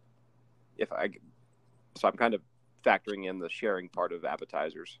 So I'm kind of factoring in the sharing part of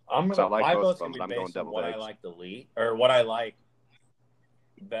appetizers. My vote's going to be based on what I like the least, or what I like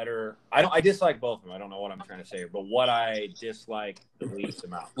better. I dislike both of them. I don't know what I'm trying to say, but what I dislike the least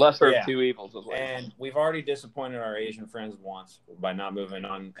amount. Lesser of two evils. And we've already disappointed our Asian friends once by not moving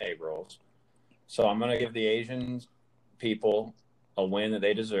on egg rolls. So I'm going to give the Asian people a win that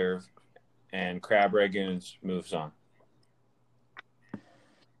they deserve, and crab rangoons moves on.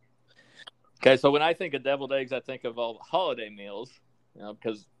 Okay, so when I think of deviled eggs, I think of all the holiday meals,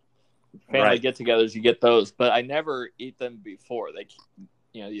 because family get-togethers, you get those. But I never eat them before.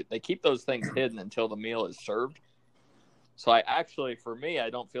 They keep those things hidden until the meal is served. So for me, I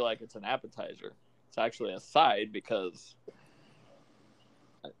don't feel like it's an appetizer. It's actually a side because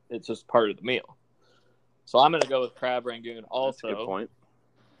it's just part of the meal. So I'm going to go with crab rangoon also. That's a good point.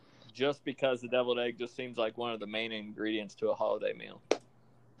 Just because the deviled egg just seems like one of the main ingredients to a holiday meal.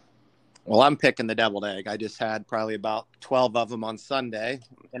 Well, I'm picking the deviled egg. I just had probably about 12 of them on Sunday,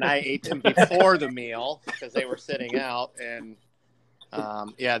 and I ate them before the meal because they were sitting out. And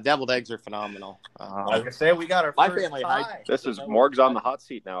deviled eggs are phenomenal. Like I say, we got our first family tie. This is Morg's on the hot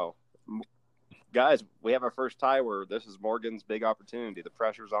seat now. Guys, we have our first tie where this is Morgan's big opportunity. The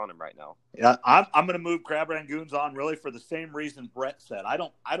pressure's on him right now. Yeah, I'm going to move crab rangoons on really for the same reason Brett said. I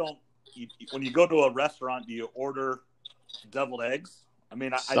don't. When you go to a restaurant, do you order deviled eggs? I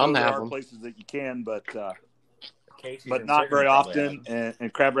mean, I know there are places that you can, but not very often.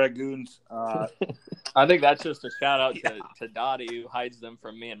 And crab rangoons. I think that's just a shout out to Dottie, who hides them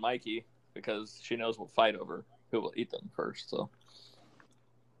from me and Mikey because she knows we'll fight over who will eat them first. So,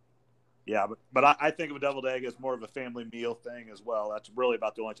 yeah, but I think of a deviled egg as more of a family meal thing as well. That's really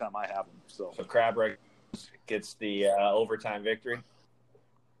about the only time I have them. So crab rangoons gets the overtime victory.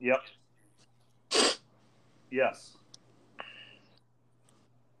 Yep. Yes.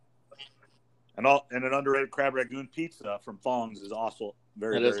 And an underrated crab rangoon pizza from Fong's is also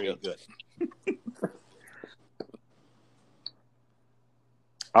very good.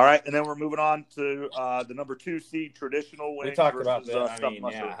 All right, and then we're moving on to the number 2 seed, traditional wings. We talked about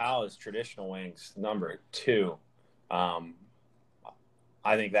that. How is traditional wings number 2? I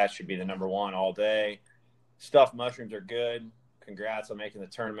think that should be the number 1 all day. Stuffed mushrooms are good. Congrats on making the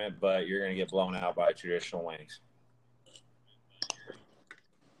tournament, but you're going to get blown out by traditional wings.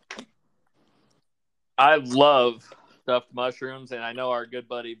 I love stuffed mushrooms, and I know our good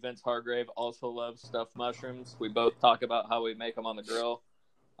buddy Vince Hargrave also loves stuffed mushrooms. We both talk about how we make them on the grill.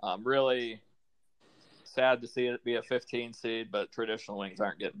 Really sad to see it be a 15 seed, but traditional wings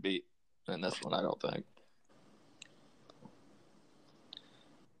aren't getting beat in this one, I don't think.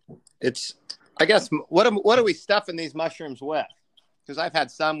 I guess, what are we stuffing these mushrooms with? Because I've had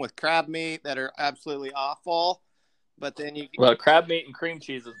some with crab meat that are absolutely awful. But then crab meat and cream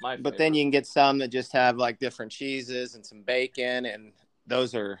cheese is my favorite. But then you can get some that just have like different cheeses and some bacon, and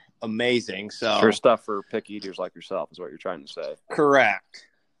those are amazing. So sure stuff for picky eaters like yourself is what you're trying to say. Correct.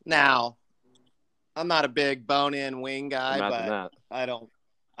 Now, I'm not a big bone-in wing guy, but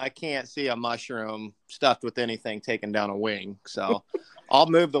I can't see a mushroom stuffed with anything taking down a wing. So I'll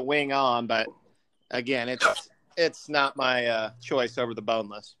move the wing on, but again, it's not my choice over the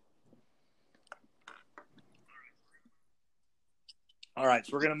boneless. All right,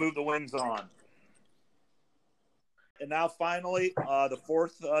 so we're going to move the wings on. And now finally, the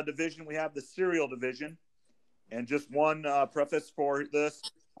 4th division, we have the cereal division. And just one preface for this,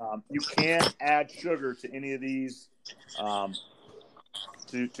 you can add sugar to any of these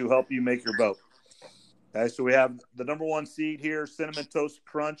to help you make your vote. Okay, so we have the number 1 seed here, Cinnamon Toast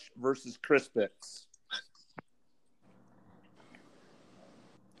Crunch versus Crispix.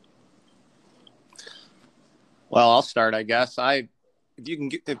 Well, I'll start, I guess. If you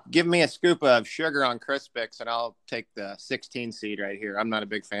can give me a scoop of sugar on Crispix, and I'll take the 16 seed right here. I'm not a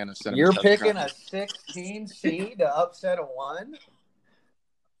big fan of cinnamon. You're picking a 16 seed to upset a 1?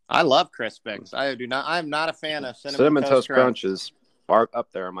 I love Crispix. I'm not a fan of cinnamon toast crunch is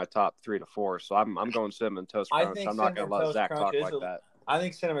up there in my top 3 to 4. So I'm going cinnamon toast crunch. I'm not going to let Zach talk like that. I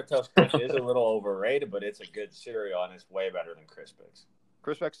think cinnamon toast crunch is a little overrated, but it's a good cereal and it's way better than Crispix.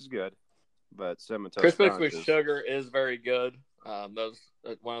 Crispix is good, but cinnamon toast Crispix with sugar is very good. Those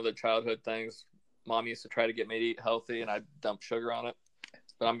one of the childhood things. Mom used to try to get me to eat healthy, and I dumped sugar on it.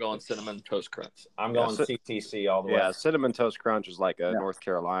 But I'm going cinnamon toast crunch. I'm going CTC all the way. Yeah, cinnamon toast crunch is like a North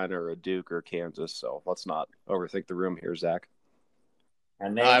Carolina or a Duke or Kansas. So let's not overthink the room here, Zach.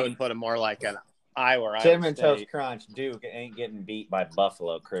 And I would put it more like an Iowa. Cinnamon toast crunch Duke ain't getting beat by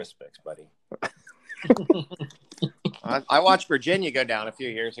Buffalo Crispix, buddy. I watched Virginia go down a few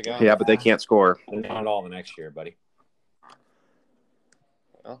years ago. Yeah, but they can't score. Not all the next year, buddy.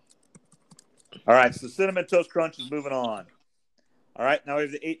 All right, so Cinnamon Toast Crunch is moving on. All right, now we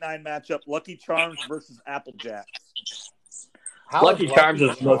have the 8-9 matchup: Lucky Charms versus Apple Jacks. Lucky Charms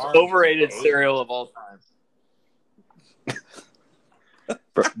is the most overrated cereal of all time.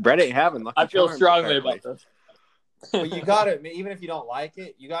 Brett ain't having Lucky I feel Charms, strongly apparently. about this. Well, you got to admit, even if you don't like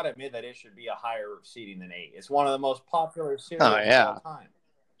it, you got to admit that it should be a higher seating than 8. It's one of the most popular cereals of all time.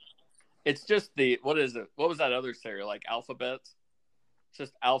 It's just what is it? What was that other cereal? Like Alphabets? It's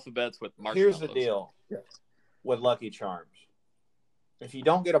just Alphabets with marshmallows. Here's the deal with Lucky Charms. If you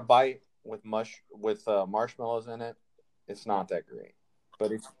don't get a bite with marshmallows in it, it's not that great.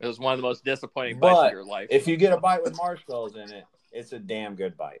 But it was one of the most disappointing bites of your life. If you get a bite with marshmallows in it, it's a damn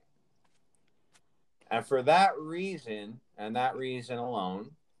good bite. And for that reason, and that reason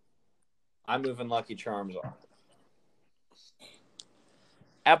alone, I'm moving Lucky Charms on.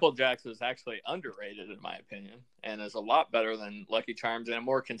 Apple Jacks is actually underrated, in my opinion, and is a lot better than Lucky Charms and a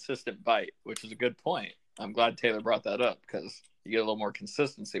more consistent bite, which is a good point. I'm glad Taylor brought that up because you get a little more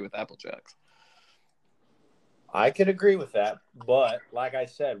consistency with Apple Jacks. I could agree with that, but like I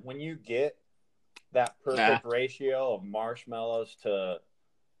said, when you get that perfect ratio of marshmallows to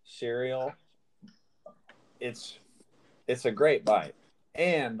cereal, it's a great bite.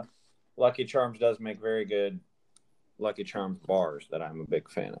 And Lucky Charms does make very good Lucky Charms bars that I'm a big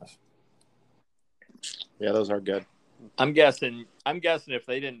fan of. Yeah, those are good. I'm guessing if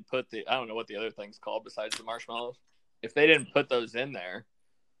they didn't put I don't know what the other thing's called besides the marshmallows. If they didn't put those in there,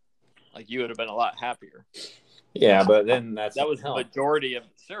 like, you would have been a lot happier. Yeah, but then that was the majority of the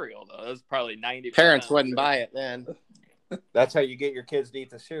cereal, though. That was probably 90%. Parents wouldn't buy it then. That's how you get your kids to eat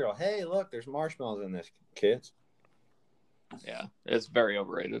the cereal. Hey, look, there's marshmallows in this, kids. Yeah, it's very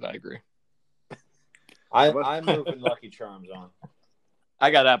overrated. I agree. I'm moving Lucky Charms on.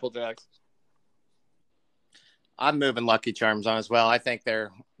 I got Apple Jacks. I'm moving Lucky Charms on as well. I think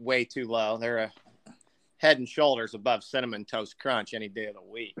they're way too low. They're a head and shoulders above Cinnamon Toast Crunch any day of the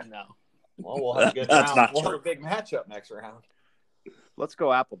week. No. Well, we'll have a good round. We'll have a big matchup next round. Let's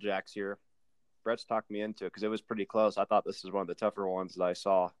go Apple Jacks here. Brett's talked me into it because it was pretty close. I thought this is one of the tougher ones that I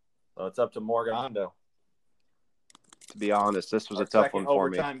saw. Well, it's up to Morgan Hondo. To be honest, this was a tough one for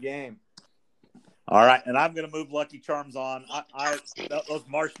me. Overtime game. All right, and I'm going to move Lucky Charms on. Those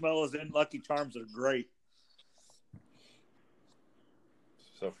marshmallows in Lucky Charms are great.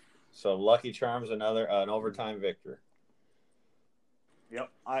 So Lucky Charms, an overtime victor. Yep,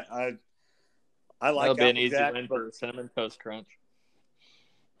 I like That'll be an easy Jack, win for Cinnamon Toast Crunch.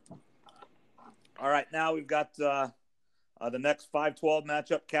 All right, now we've got the next 5-12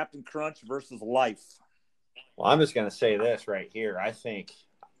 matchup: Captain Crunch versus Life. Well, I'm just going to say this right here.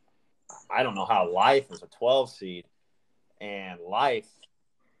 I don't know how Life is a 12 seed, and Life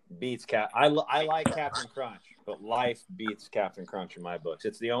beats I like Captain Crunch, but Life beats Captain Crunch in my books.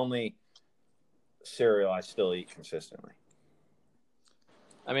 It's the only cereal I still eat consistently.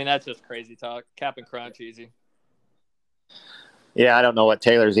 I mean, that's just crazy talk. Captain Crunch, easy. Yeah, I don't know what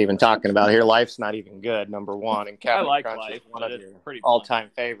Taylor's even talking about here. Life's not even good, number one. And Captain I like Crunch Life, is one but of it's your pretty all-time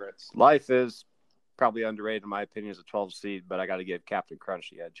favorites. Life is probably underrated in my opinion as a 12 seed, but I got to give Captain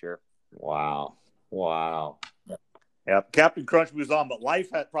Crunch the edge here. Wow. Yeah, Captain Crunch moves on, but Life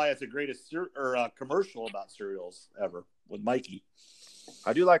probably has the greatest commercial about cereals ever with Mikey.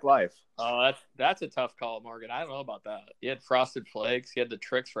 I do like Life. Oh, that's a tough call, Morgan. I don't know about that. You had Frosted Flakes. You had the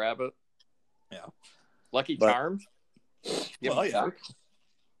Trix Rabbit. Yeah. Lucky Charms. Well, yeah.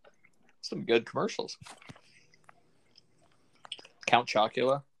 Some good commercials. Count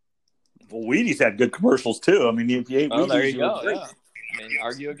Chocula. Well, Wheaties had good commercials, too. I mean, if you ate Wheaties, there you go. Yeah. I mean,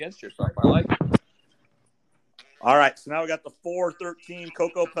 argue against yourself. I like it. All right, so now we got the 4-13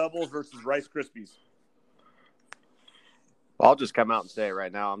 Cocoa Pebbles versus Rice Krispies. Well, I'll just come out and say it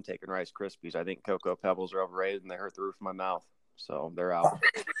right now. I'm taking Rice Krispies. I think Cocoa Pebbles are overrated, and they hurt the roof of my mouth. So they're out.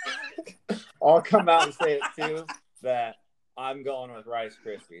 I'll come out and say it, too, that I'm going with Rice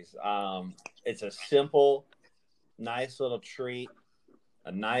Krispies. It's a simple, nice little treat,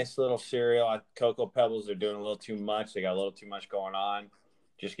 a nice little cereal. Cocoa Pebbles are doing a little too much. They got a little too much going on.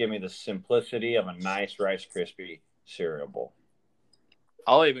 Just give me the simplicity of a nice Rice Krispie cereal bowl.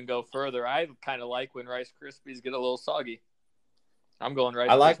 I'll even go further. I kind of like when Rice Krispies get a little soggy. I'm going Rice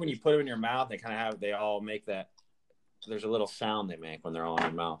Krispies. I like when you put them in your mouth. They all make that. There's a little sound they make when they're all in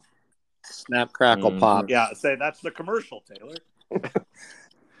your mouth. Snap, crackle, pop. Yeah, say that's the commercial, Taylor.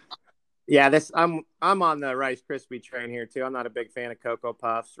 Yeah, I'm on the Rice Krispie train here too. I'm not a big fan of Cocoa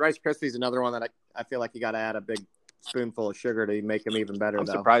Puffs. Rice Krispies is another one that I feel like you got to add a big spoonful of sugar to make them even better. I'm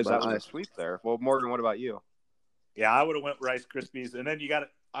surprised that was a sweep there. Well, Morgan, what about you? Yeah, I would have went Rice Krispies, and then you got to.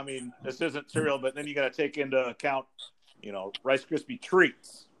 I mean, this isn't cereal, but then you got to take into account, Rice Krispie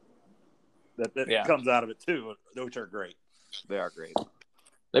treats that comes out of it too, which are great. They are great.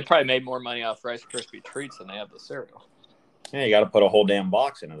 They probably made more money off Rice Krispie treats than they have the cereal. Yeah, you got to put a whole damn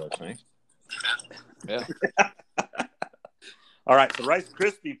box into those things. Yeah. All right, so Rice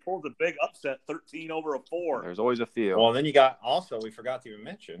Krispie pulled a big upset, 13 over a 4. There's always a few. Well, then you got also, we forgot to even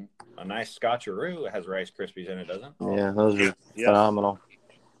mention, a nice Scotcheroo has Rice Krispies in it, doesn't it? Yeah, those are phenomenal.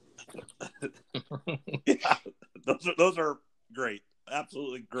 Yeah, those are great.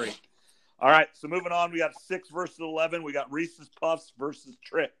 Absolutely great. All right, so moving on, we got 6 versus 11. We got Reese's Puffs versus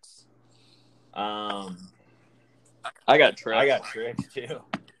Trix. I got Trix. I got Trix too.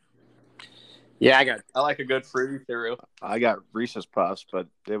 Yeah, I like a good fruity cereal. I got Reese's Puffs, but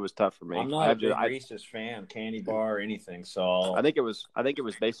it was tough for me. I'm not a big Reese's fan, candy bar or anything. So I think it was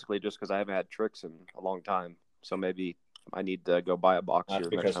basically just because I haven't had Trix in a long time. So maybe I need to go buy a box that's here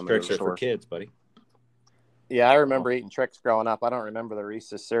because next time Trix I are for kids, buddy. Yeah, I remember eating Trix growing up. I don't remember the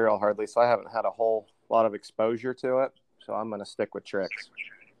Reese's cereal hardly, so I haven't had a whole lot of exposure to it. So I'm going to stick with Trix.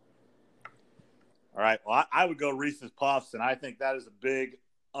 All right, well, I would go Reese's Puffs, and I think that is a big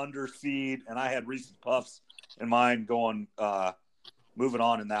underseed, and I had Reese's Puffs in mind going moving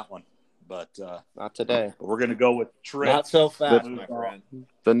on in that one. But not today. We're going to go with Trix. Not so fast, my friend.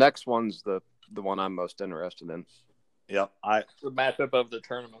 The next one's the one I'm most interested in. Yep. The matchup of the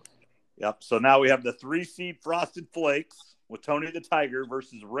tournament. Yep. So now we have the 3-seed Frosted Flakes with Tony the Tiger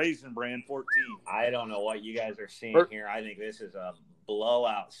versus Raisin Bran 14. I don't know what you guys are seeing here. I think this is a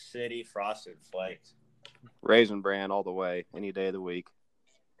blowout city Frosted Flakes. Raisin Bran all the way, any day of the week.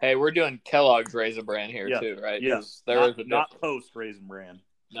 Hey, we're doing Kellogg's Raisin Bran here too, right? Yes. Not post Raisin Bran.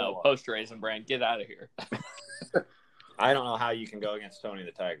 No, post Raisin Bran. Get out of here. I don't know how you can go against Tony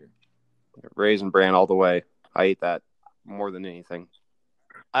the Tiger. Raisin Bran all the way. I eat that more than anything.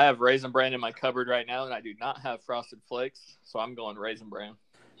 I have Raisin Bran in my cupboard right now, and I do not have Frosted Flakes, so I'm going Raisin Bran.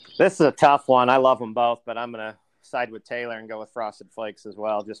 This is a tough one. I love them both, but I'm going to side with Taylor and go with Frosted Flakes as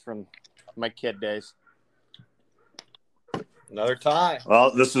well, just from my kid days. Another tie.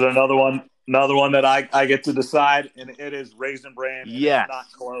 Well, this is another one that I get to decide, and it is Raisin Bran. Yes.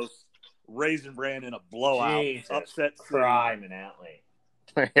 Not close. Raisin Bran in a blowout. Jesus Upset crime in Atley.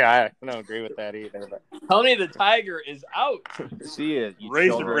 Yeah, I don't agree with that either. But Tony the Tiger is out. See it.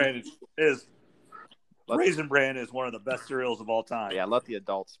 Raisin Bran Raisin Bran is one of the best cereals of all time. Yeah, let the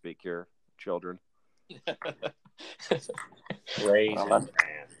adults speak here, children. Raisin Bran.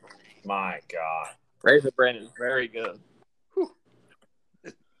 My God. Raisin Bran is very good.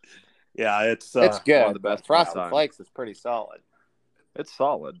 Yeah, it's good. One of the best Frosted Flakes is pretty solid. It's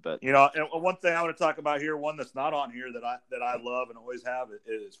solid, but and one thing I want to talk about here, one that's not on here that I love and always have,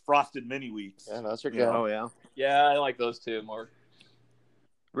 is Frosted Mini Wheats. Yeah, those are good. Oh yeah, yeah, I like those too more.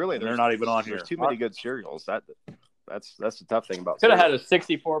 Really, they're not even on here. There's too many good cereals. That's the tough thing about. Could have had a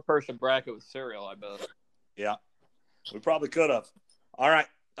 64-person bracket with cereal, I bet. Yeah, we probably could have. All right,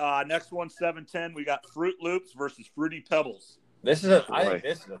 next one, 7-10. We got Fruit Loops versus Fruity Pebbles. I think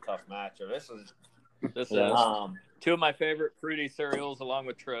this is a tough matchup. This is two of my favorite fruity cereals, along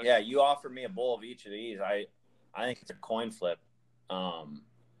with Trix. Yeah, you offered me a bowl of each of these. I think it's a coin flip. I'd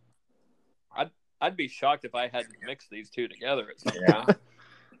be shocked if I hadn't mixed these two together. Yeah.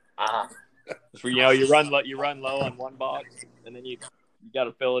 So, you run low on one box, and then you got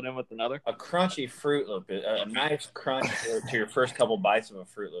to fill it in with another. A crunchy Fruit Loop, a nice crunch to your first couple bites of a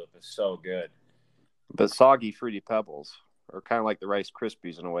Fruit Loop is so good. But soggy Fruity Pebbles are kind of like the Rice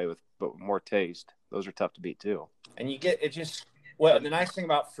Krispies in a way, but more taste. Those are tough to beat too. And you get it just. Well, the nice thing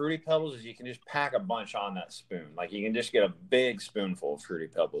about Fruity Pebbles is you can just pack a bunch on that spoon. Like you can just get a big spoonful of Fruity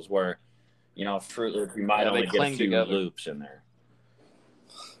Pebbles. Where, Fruit Loop you might only get a few loops in there.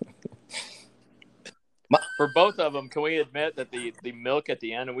 For both of them, can we admit that the milk at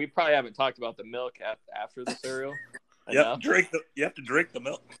the end, and we probably haven't talked about the milk after the cereal? You have to drink the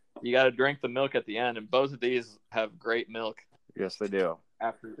milk. You got to drink the milk at the end, and both of these have great milk. Yes, they do.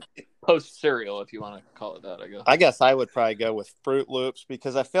 After post cereal, if you want to call it that, I guess. I guess I would probably go with Fruit Loops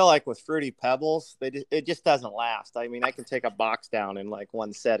because I feel like with Fruity Pebbles, it just doesn't last. I mean, I can take a box down in like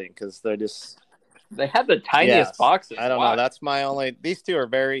one setting because they have the tiniest boxes. I don't know. That's my only. These two are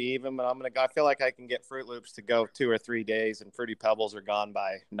very even, but I feel like I can get Fruit Loops to go 2 or 3 days, and Fruity Pebbles are gone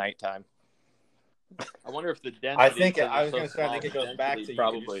by nighttime. I wonder if the density. I think it goes back to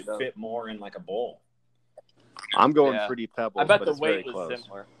probably you can fit more in like a bowl. I'm going Fruity Pebbles. I bet but the it's weight very was close.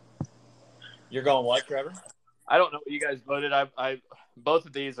 similar. You're going what, Trevor? I don't know what you guys voted. I both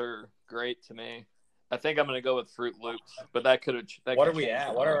of these are great to me. I think I'm going to go with Fruit Loops, but that could have. What are we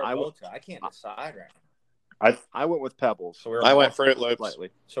at? What are our votes? I can't decide right now. I went with Pebbles. So I went Fruit Loops. Slightly.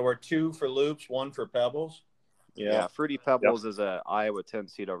 So we're 2 for Loops, 1 for Pebbles. Yeah, Fruity Pebbles is a Iowa 10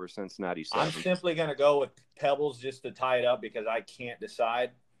 seed over Cincinnati 7. I'm simply going to go with Pebbles just to tie it up because I can't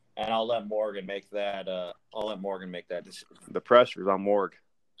decide, and I'll let Morgan make that. Decision. The pressure's on Morg.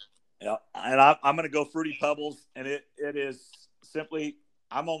 Yeah, and I'm going to go Fruity Pebbles, and it is simply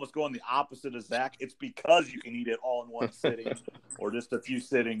I'm almost going the opposite of Zach. It's because you can eat it all in one sitting or just a few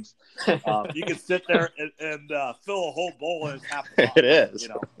sittings. You can sit there and fill a whole bowl and it's half the fun, It is. You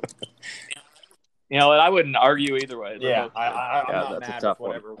know. You know, I wouldn't argue either way. Yeah, I'm not that's a mad tough if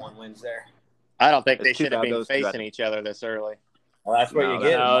whatever one wins there. I don't think It's they too should have bad been those two facing each other this early. Well, that's what No, you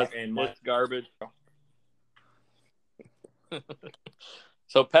get. No, in it's garbage.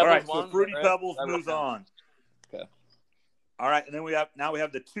 So All Pebbles right, so won, Fruity right? Pebbles That moves was- on. Okay. All right, and then we have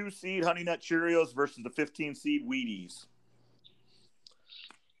the 2 seed Honey Nut Cheerios versus the 15 seed Wheaties.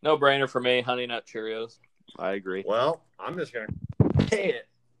 No brainer for me. Honey Nut Cheerios. I agree. Well, I'm just gonna say it.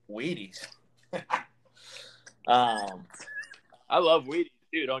 Wheaties. I love Wheaties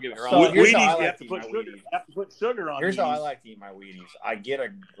too. Don't get me wrong. So here's how I Wheaties, you like have to to eat put my sugar. Wheaties. You have to put sugar on. Here's how I Wheaties. like to eat my Wheaties. I get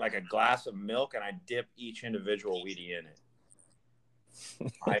a glass of milk and I dip each individual Wheatie in it.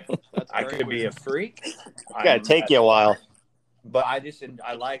 I could be a freak. It's got to take you a while. But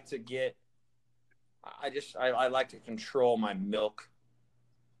I like to get. I like to control my milk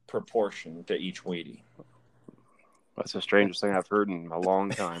proportion to each Wheatie. That's the strangest thing I've heard in a long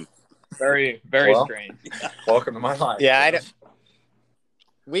time. Very, very Well, strange. Welcome to my life. Yeah,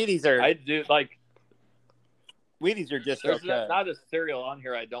 Wheaties are I do like. Wheaties are just There's okay. not a cereal on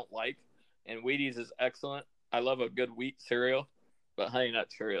here I don't like, and Wheaties is excellent. I love a good wheat cereal, but Honey Nut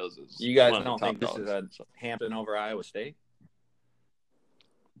Cheerios is. You guys one of the don't top think this is dogs. a Hampton over Iowa State?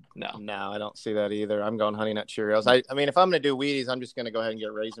 No. No, I don't see that either. I'm going Honey Nut Cheerios. I mean, if I'm going to do Wheaties, I'm just going to go ahead and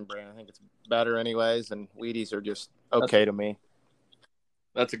get Raisin Bran. I think it's better anyways, and Wheaties are just okay to me.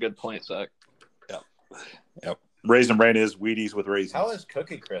 That's a good point, Zach. Yep. Raisin Bran is Wheaties with raisins. How is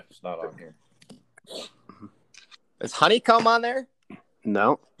Cookie Crisp not on here? Is honeycomb on there?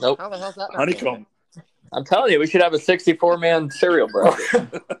 No. Nope. How the hell's that? not honeycomb? I'm telling you, we should have a 64-man cereal bracket.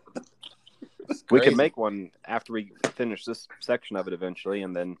 We Crazy. can make one after we finish this section of it eventually,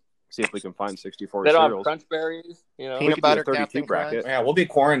 and then see if we can find 64 They don't have cereals. crunch berries, you know. We Peanut could do a butter 32 Captain bracket. Yeah, we'll be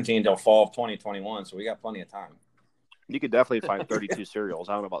quarantined till fall of 2021, so we got plenty of time. You could definitely find 32 cereals.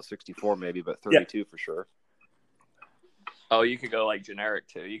 I don't know about 64 maybe, but 32 for sure. Oh, you could go like generic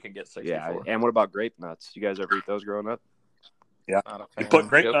too. You can get 64. Yeah, and what about grape nuts? You guys ever eat those growing up? Not a You fan. put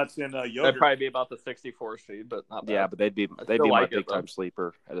grape Yep. nuts in That'd yogurt. probably be about the 64 seed, but not bad. Yeah, but they'd be still my like it, big time though.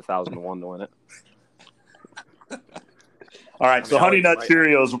 sleeper at 1,001 to win it. All right, so I mean, Honey Nut right.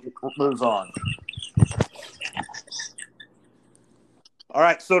 Cheerios moves on. All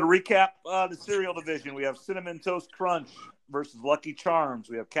right, so to recap the cereal division, we have Cinnamon Toast Crunch versus Lucky Charms.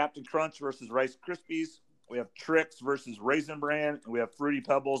 We have Captain Crunch versus Rice Krispies. We have Trix versus Raisin Bran. And we have Fruity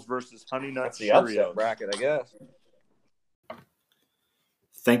Pebbles versus Honey Nut That's the upset Cheerios. bracket, I guess.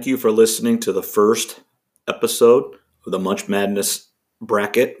 Thank you for listening to the first episode of the Munch Madness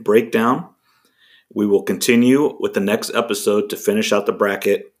bracket breakdown. We will continue with the next episode to finish out the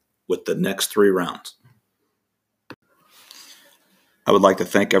bracket with the next 3 rounds. I would like to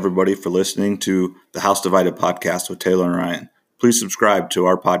thank everybody for listening to the House Divided podcast with Taylor and Ryan. Please subscribe to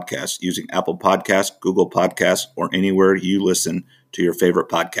our podcast using Apple Podcasts, Google Podcasts, or anywhere you listen to your favorite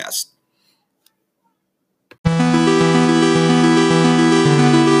podcasts.